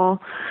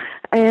fall,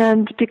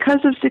 and because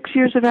of 6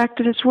 years of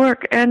activist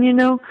work. And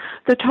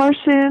the tar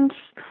sands,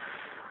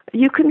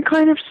 you can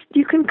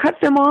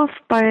cut them off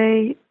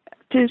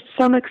to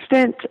some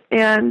extent,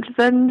 and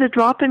then the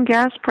drop in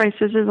gas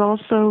prices is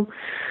also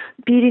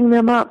beating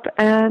them up.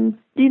 And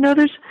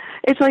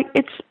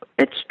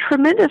it's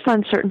tremendous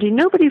uncertainty.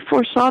 Nobody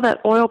foresaw that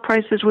oil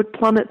prices would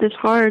plummet this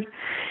hard,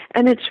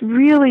 and it's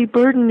really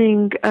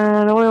burdening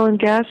the oil and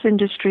gas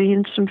industry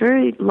in some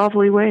very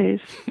lovely ways.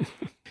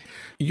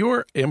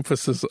 Your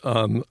emphasis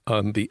on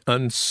the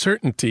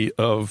uncertainty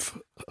of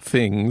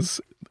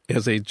things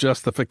as a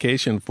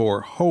justification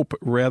for hope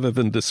rather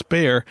than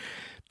despair,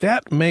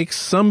 that makes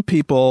some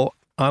people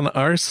on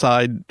our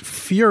side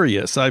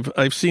furious.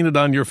 I've seen it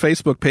on your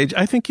Facebook page.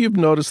 I think you've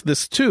noticed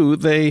this too.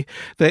 They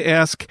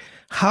ask,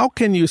 how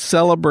can you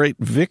celebrate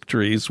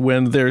victories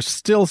when there's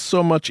still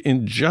so much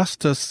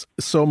injustice,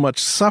 so much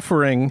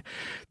suffering?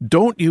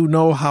 Don't you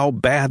know how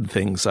bad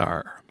things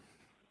are?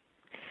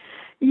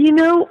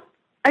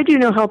 I do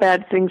know how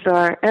bad things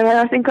are, and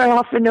I think I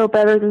often know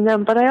better than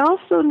them. But I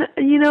also,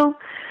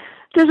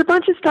 there's a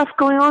bunch of stuff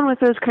going on with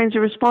those kinds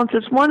of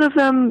responses. One of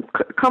them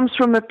comes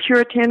from a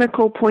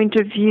puritanical point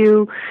of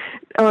view,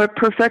 or a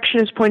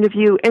perfectionist point of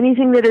view.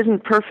 Anything that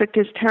isn't perfect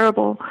is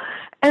terrible.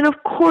 And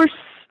of course,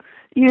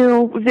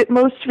 that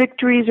most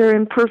victories are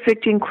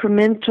imperfect,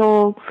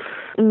 incremental,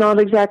 not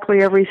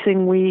exactly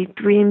everything we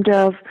dreamed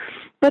of.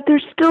 but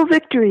there's still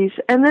victories.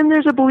 And then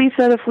there's a belief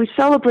that if we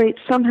celebrate,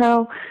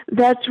 somehow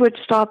that's what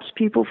stops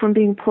people from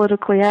being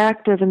politically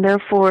active, and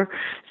therefore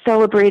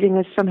celebrating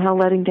is somehow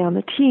letting down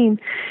the team.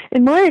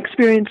 In my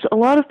experience, a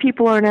lot of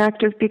people aren't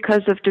active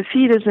because of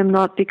defeatism,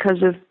 not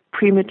because of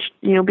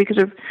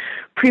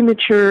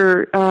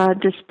premature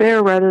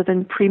despair rather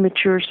than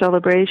premature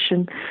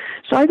celebration.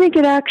 So I think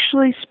it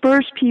actually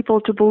spurs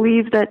people to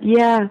believe that,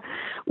 yeah,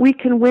 we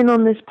can win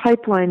on this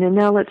pipeline, and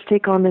now let's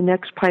take on the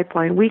next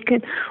pipeline.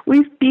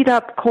 We've beat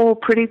up coal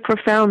pretty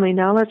profoundly.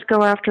 Now let's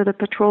go after the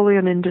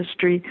petroleum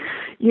industry.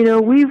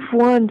 We've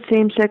won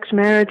same-sex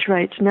marriage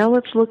rights. Now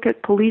let's look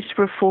at police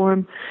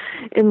reform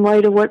in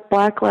light of what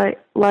Black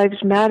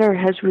Lives Matter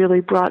has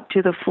really brought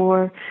to the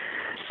fore.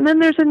 And then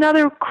there's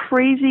another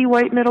crazy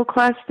white middle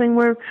class thing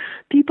where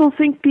people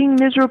think being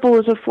miserable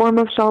is a form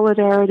of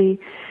solidarity.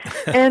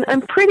 And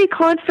I'm pretty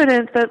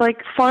confident that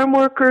farm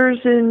workers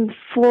in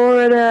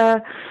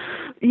Florida,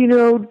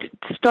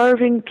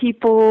 starving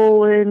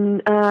people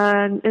in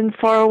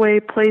faraway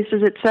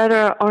places,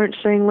 etc., aren't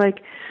saying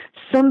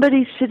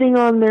somebody sitting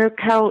on their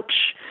couch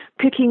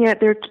picking at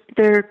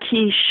their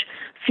quiche,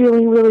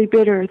 feeling really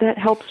bitter. That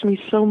helps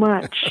me so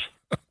much.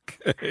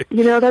 Okay.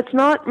 That's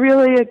not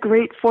really a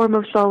great form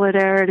of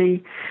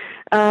solidarity.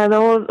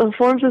 The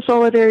forms of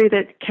solidarity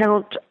that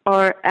count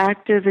are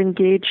active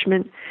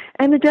engagement.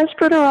 And the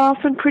desperate are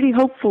often pretty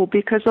hopeful,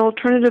 because the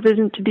alternative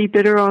isn't to be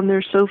bitter on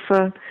their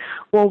sofa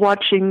while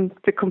watching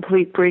the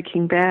complete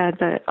Breaking Bad.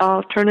 The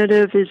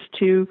alternative is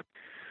to,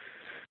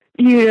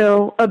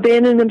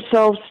 abandon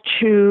themselves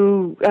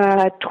to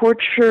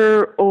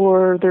torture,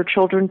 or their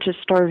children to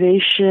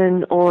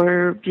starvation,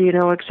 or,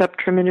 accept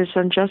tremendous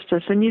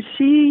injustice. And you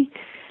see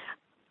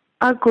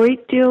a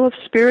great deal of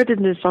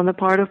spiritedness on the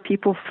part of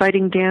people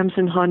fighting dams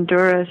in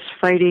Honduras,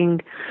 fighting,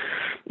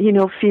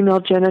 female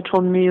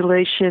genital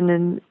mutilation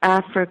in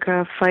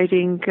Africa,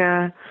 fighting,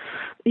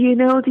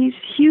 these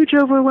huge,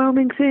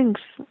 overwhelming things.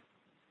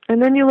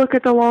 And then you look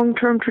at the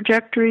long-term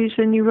trajectories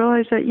and you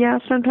realize that, yeah,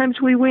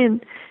 sometimes we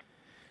win.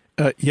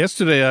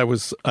 Yesterday, I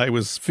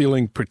was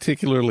feeling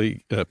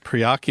particularly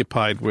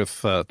preoccupied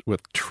with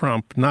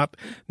Trump. Not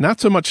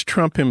so much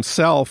Trump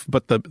himself,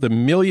 but the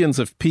millions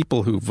of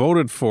people who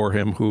voted for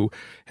him, who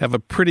have a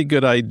pretty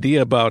good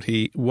idea about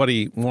what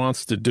he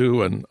wants to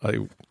do. And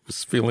I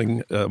was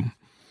feeling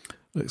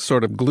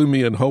sort of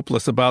gloomy and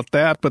hopeless about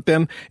that. But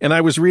then, and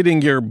I was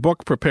reading your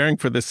book, preparing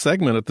for this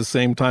segment at the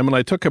same time, and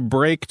I took a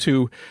break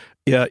to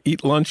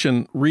eat lunch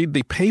and read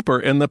the paper,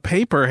 and the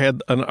paper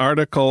had an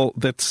article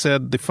that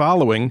said the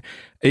following: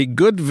 "A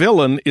good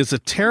villain is a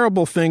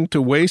terrible thing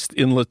to waste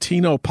in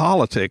Latino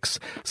politics,"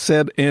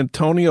 said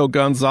Antonio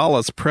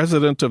Gonzalez,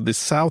 president of the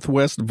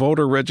Southwest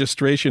Voter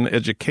Registration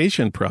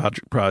Education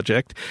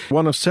Project,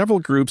 one of several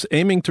groups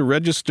aiming to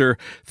register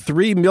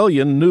 3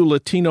 million new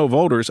Latino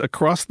voters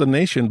across the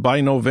nation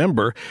by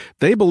November.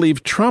 They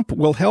believe Trump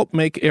will help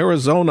make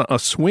Arizona a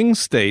swing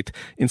state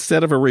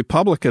instead of a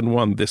Republican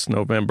one this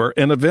November,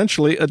 and eventually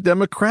a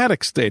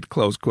Democratic state,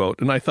 close quote.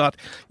 And I thought,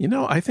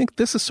 I think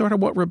this is sort of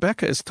what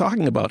Rebecca is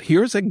talking about.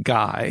 Here's a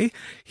guy,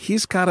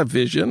 he's got a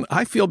vision.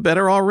 I feel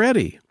better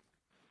already.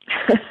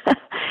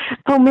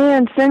 Oh,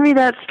 man, send me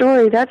that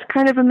story. That's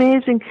kind of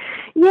amazing.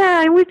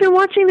 Yeah, and we've been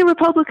watching the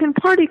Republican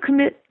Party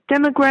commit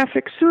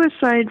demographic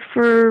suicide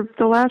for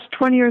the last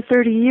 20 or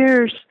 30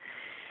 years.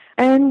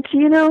 And,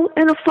 in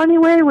a funny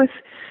way, with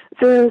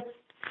the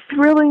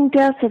thrilling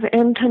death of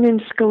Antonin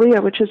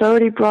Scalia, which has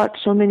already brought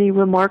so many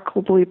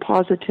remarkably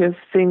positive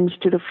things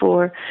to the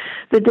fore,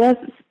 the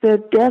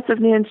death of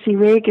Nancy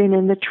Reagan,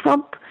 and the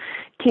Trump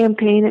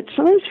campaign, it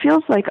sometimes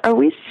feels like,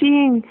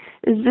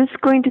 is this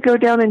going to go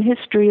down in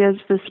history as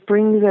the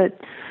spring that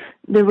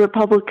the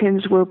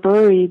Republicans were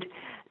buried?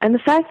 And the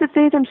fact that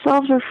they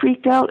themselves are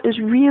freaked out is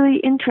really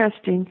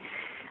interesting.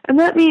 And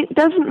that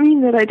doesn't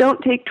mean that I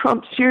don't take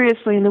Trump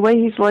seriously in the way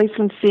he's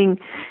licensing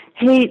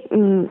hate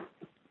and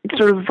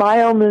sort of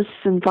vileness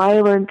and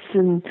violence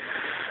and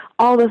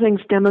all the things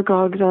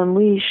demagogues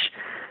unleash.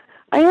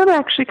 I am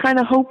actually kind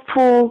of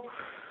hopeful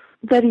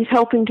that he's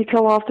helping to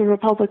kill off the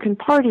Republican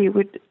Party,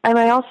 and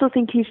I also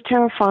think he's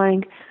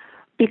terrifying,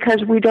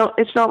 because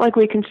it's not like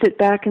we can sit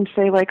back and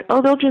say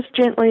they'll just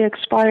gently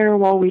expire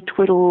while we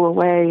twiddle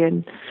away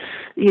and,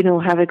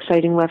 have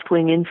exciting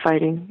left-wing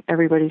infighting,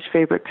 everybody's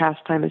favorite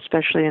pastime,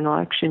 especially in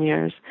election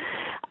years.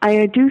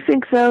 I do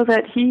think, though,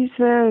 that he's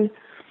a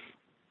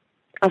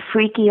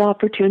freaky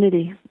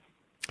opportunity.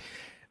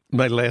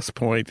 My last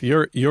point,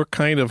 your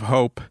kind of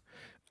hope,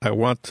 I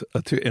want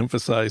to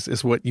emphasize,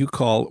 is what you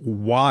call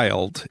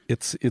wild.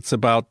 It's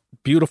about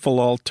beautiful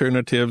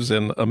alternatives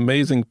and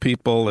amazing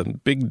people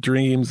and big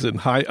dreams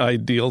and high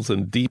ideals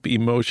and deep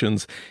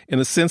emotions, in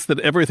a sense that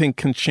everything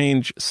can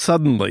change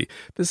suddenly.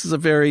 This is a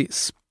very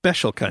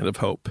special kind of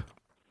hope.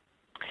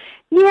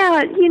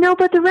 Yeah,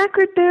 but the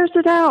record bears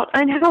it out.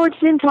 And Howard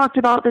Zinn talked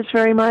about this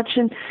very much.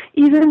 And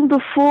even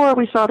before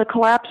we saw the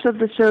collapse of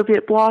the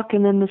Soviet bloc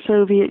and then the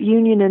Soviet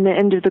Union and the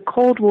end of the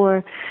Cold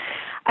War.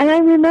 And I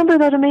remember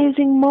that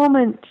amazing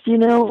moment,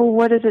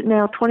 what is it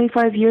now,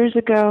 25 years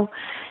ago,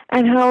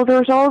 and how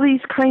there's all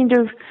these kind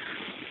of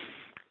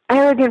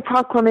arrogant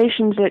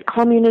proclamations that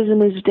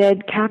communism is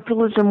dead,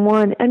 capitalism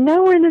won, and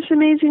now we're in this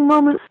amazing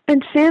moment.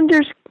 And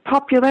Sanders'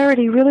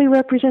 popularity really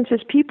represents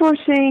this. People are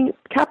saying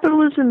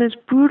capitalism is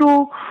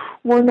brutal,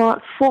 we're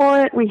not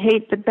for it, we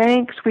hate the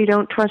banks, we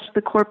don't trust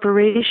the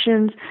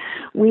corporations,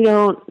 we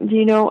don't,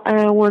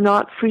 we're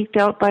not freaked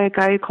out by a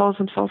guy who calls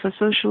himself a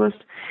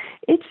socialist.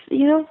 It's,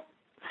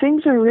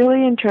 things are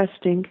really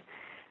interesting.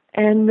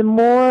 And the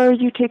more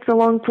you take the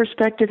long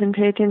perspective and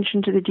pay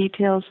attention to the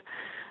details,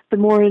 the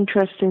more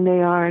interesting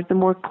they are, the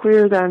more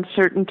clear the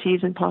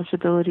uncertainties and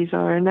possibilities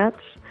are. And that's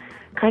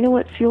kind of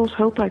what fuels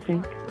hope, I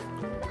think.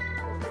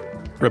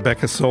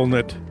 Rebecca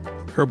Solnit,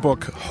 her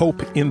book,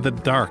 Hope in the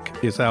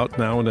Dark, is out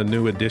now in a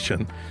new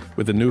edition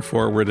with a new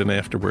foreword and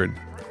afterword.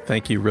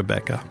 Thank you,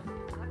 Rebecca.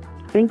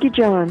 Thank you,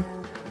 John.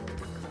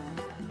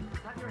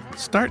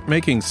 Start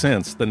Making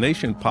Sense, the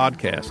Nation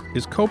podcast,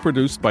 is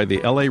co-produced by the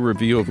LA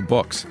Review of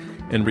Books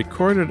and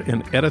recorded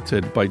and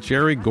edited by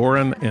Jerry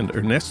Gorin and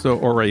Ernesto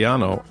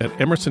Orellano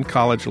at Emerson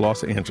College,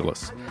 Los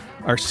Angeles.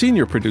 Our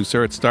senior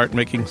producer at Start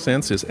Making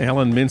Sense is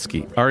Alan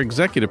Minsky. Our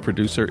executive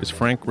producer is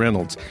Frank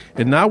Reynolds.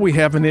 And now we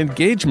have an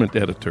engagement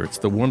editor. It's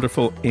the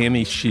wonderful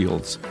Annie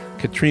Shields.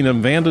 Katrina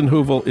Vanden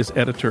Heuvel is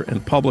editor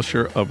and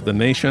publisher of The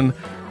Nation.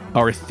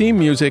 Our theme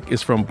music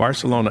is from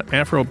Barcelona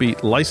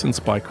Afrobeat,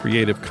 licensed by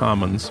Creative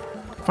Commons.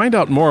 Find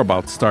out more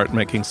about Start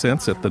Making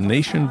Sense at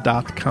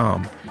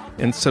thenation.com.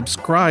 And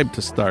subscribe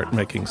to Start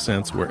Making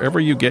Sense wherever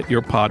you get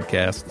your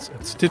podcasts,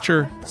 at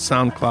Stitcher,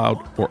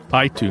 SoundCloud, or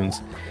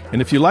iTunes.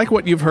 And if you like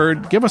what you've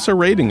heard, give us a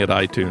rating at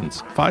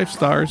iTunes. 5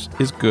 stars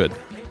is good.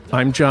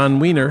 I'm John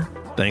Wiener.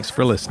 Thanks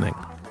for listening.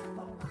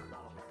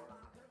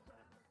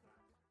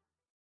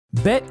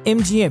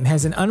 BetMGM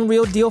has an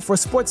unreal deal for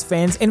sports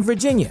fans in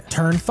Virginia.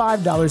 Turn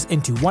 $5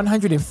 into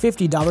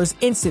 $150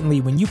 instantly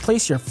when you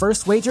place your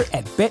first wager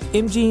at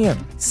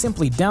BetMGM.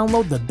 Simply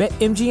download the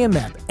BetMGM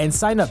app and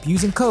sign up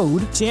using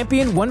code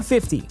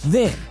Champion150.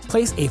 Then,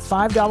 place a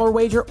 $5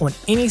 wager on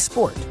any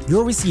sport.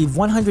 You'll receive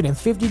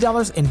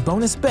 $150 in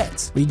bonus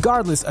bets,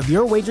 regardless of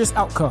your wager's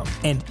outcome.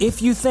 And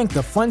if you think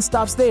the fun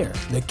stops there,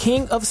 the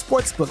king of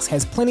sportsbooks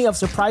has plenty of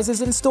surprises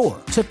in store.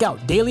 Check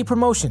out daily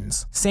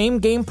promotions,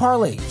 same-game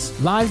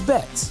parlays, live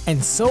bets,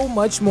 and so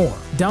much more.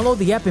 Download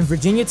the app in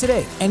Virginia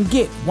today and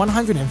get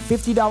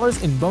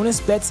 $150 in bonus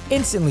bets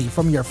instantly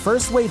from your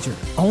first wager.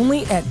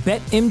 Only at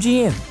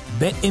BetMGM.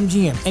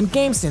 BetMGM and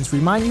GameSense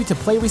remind you to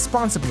play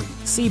responsibly.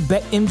 See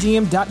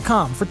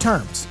BetMGM.com for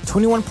terms.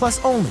 21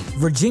 plus only.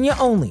 Virginia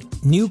only.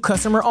 New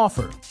customer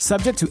offer.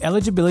 Subject to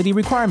eligibility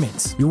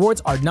requirements.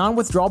 Rewards are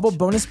non-withdrawable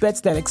bonus bets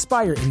that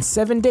expire in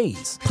 7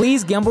 days.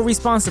 Please gamble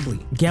responsibly.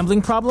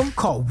 Gambling problem?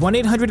 Call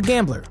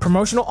 1-800-GAMBLER.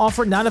 Promotional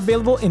offer not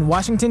available in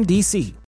Washington, D.C.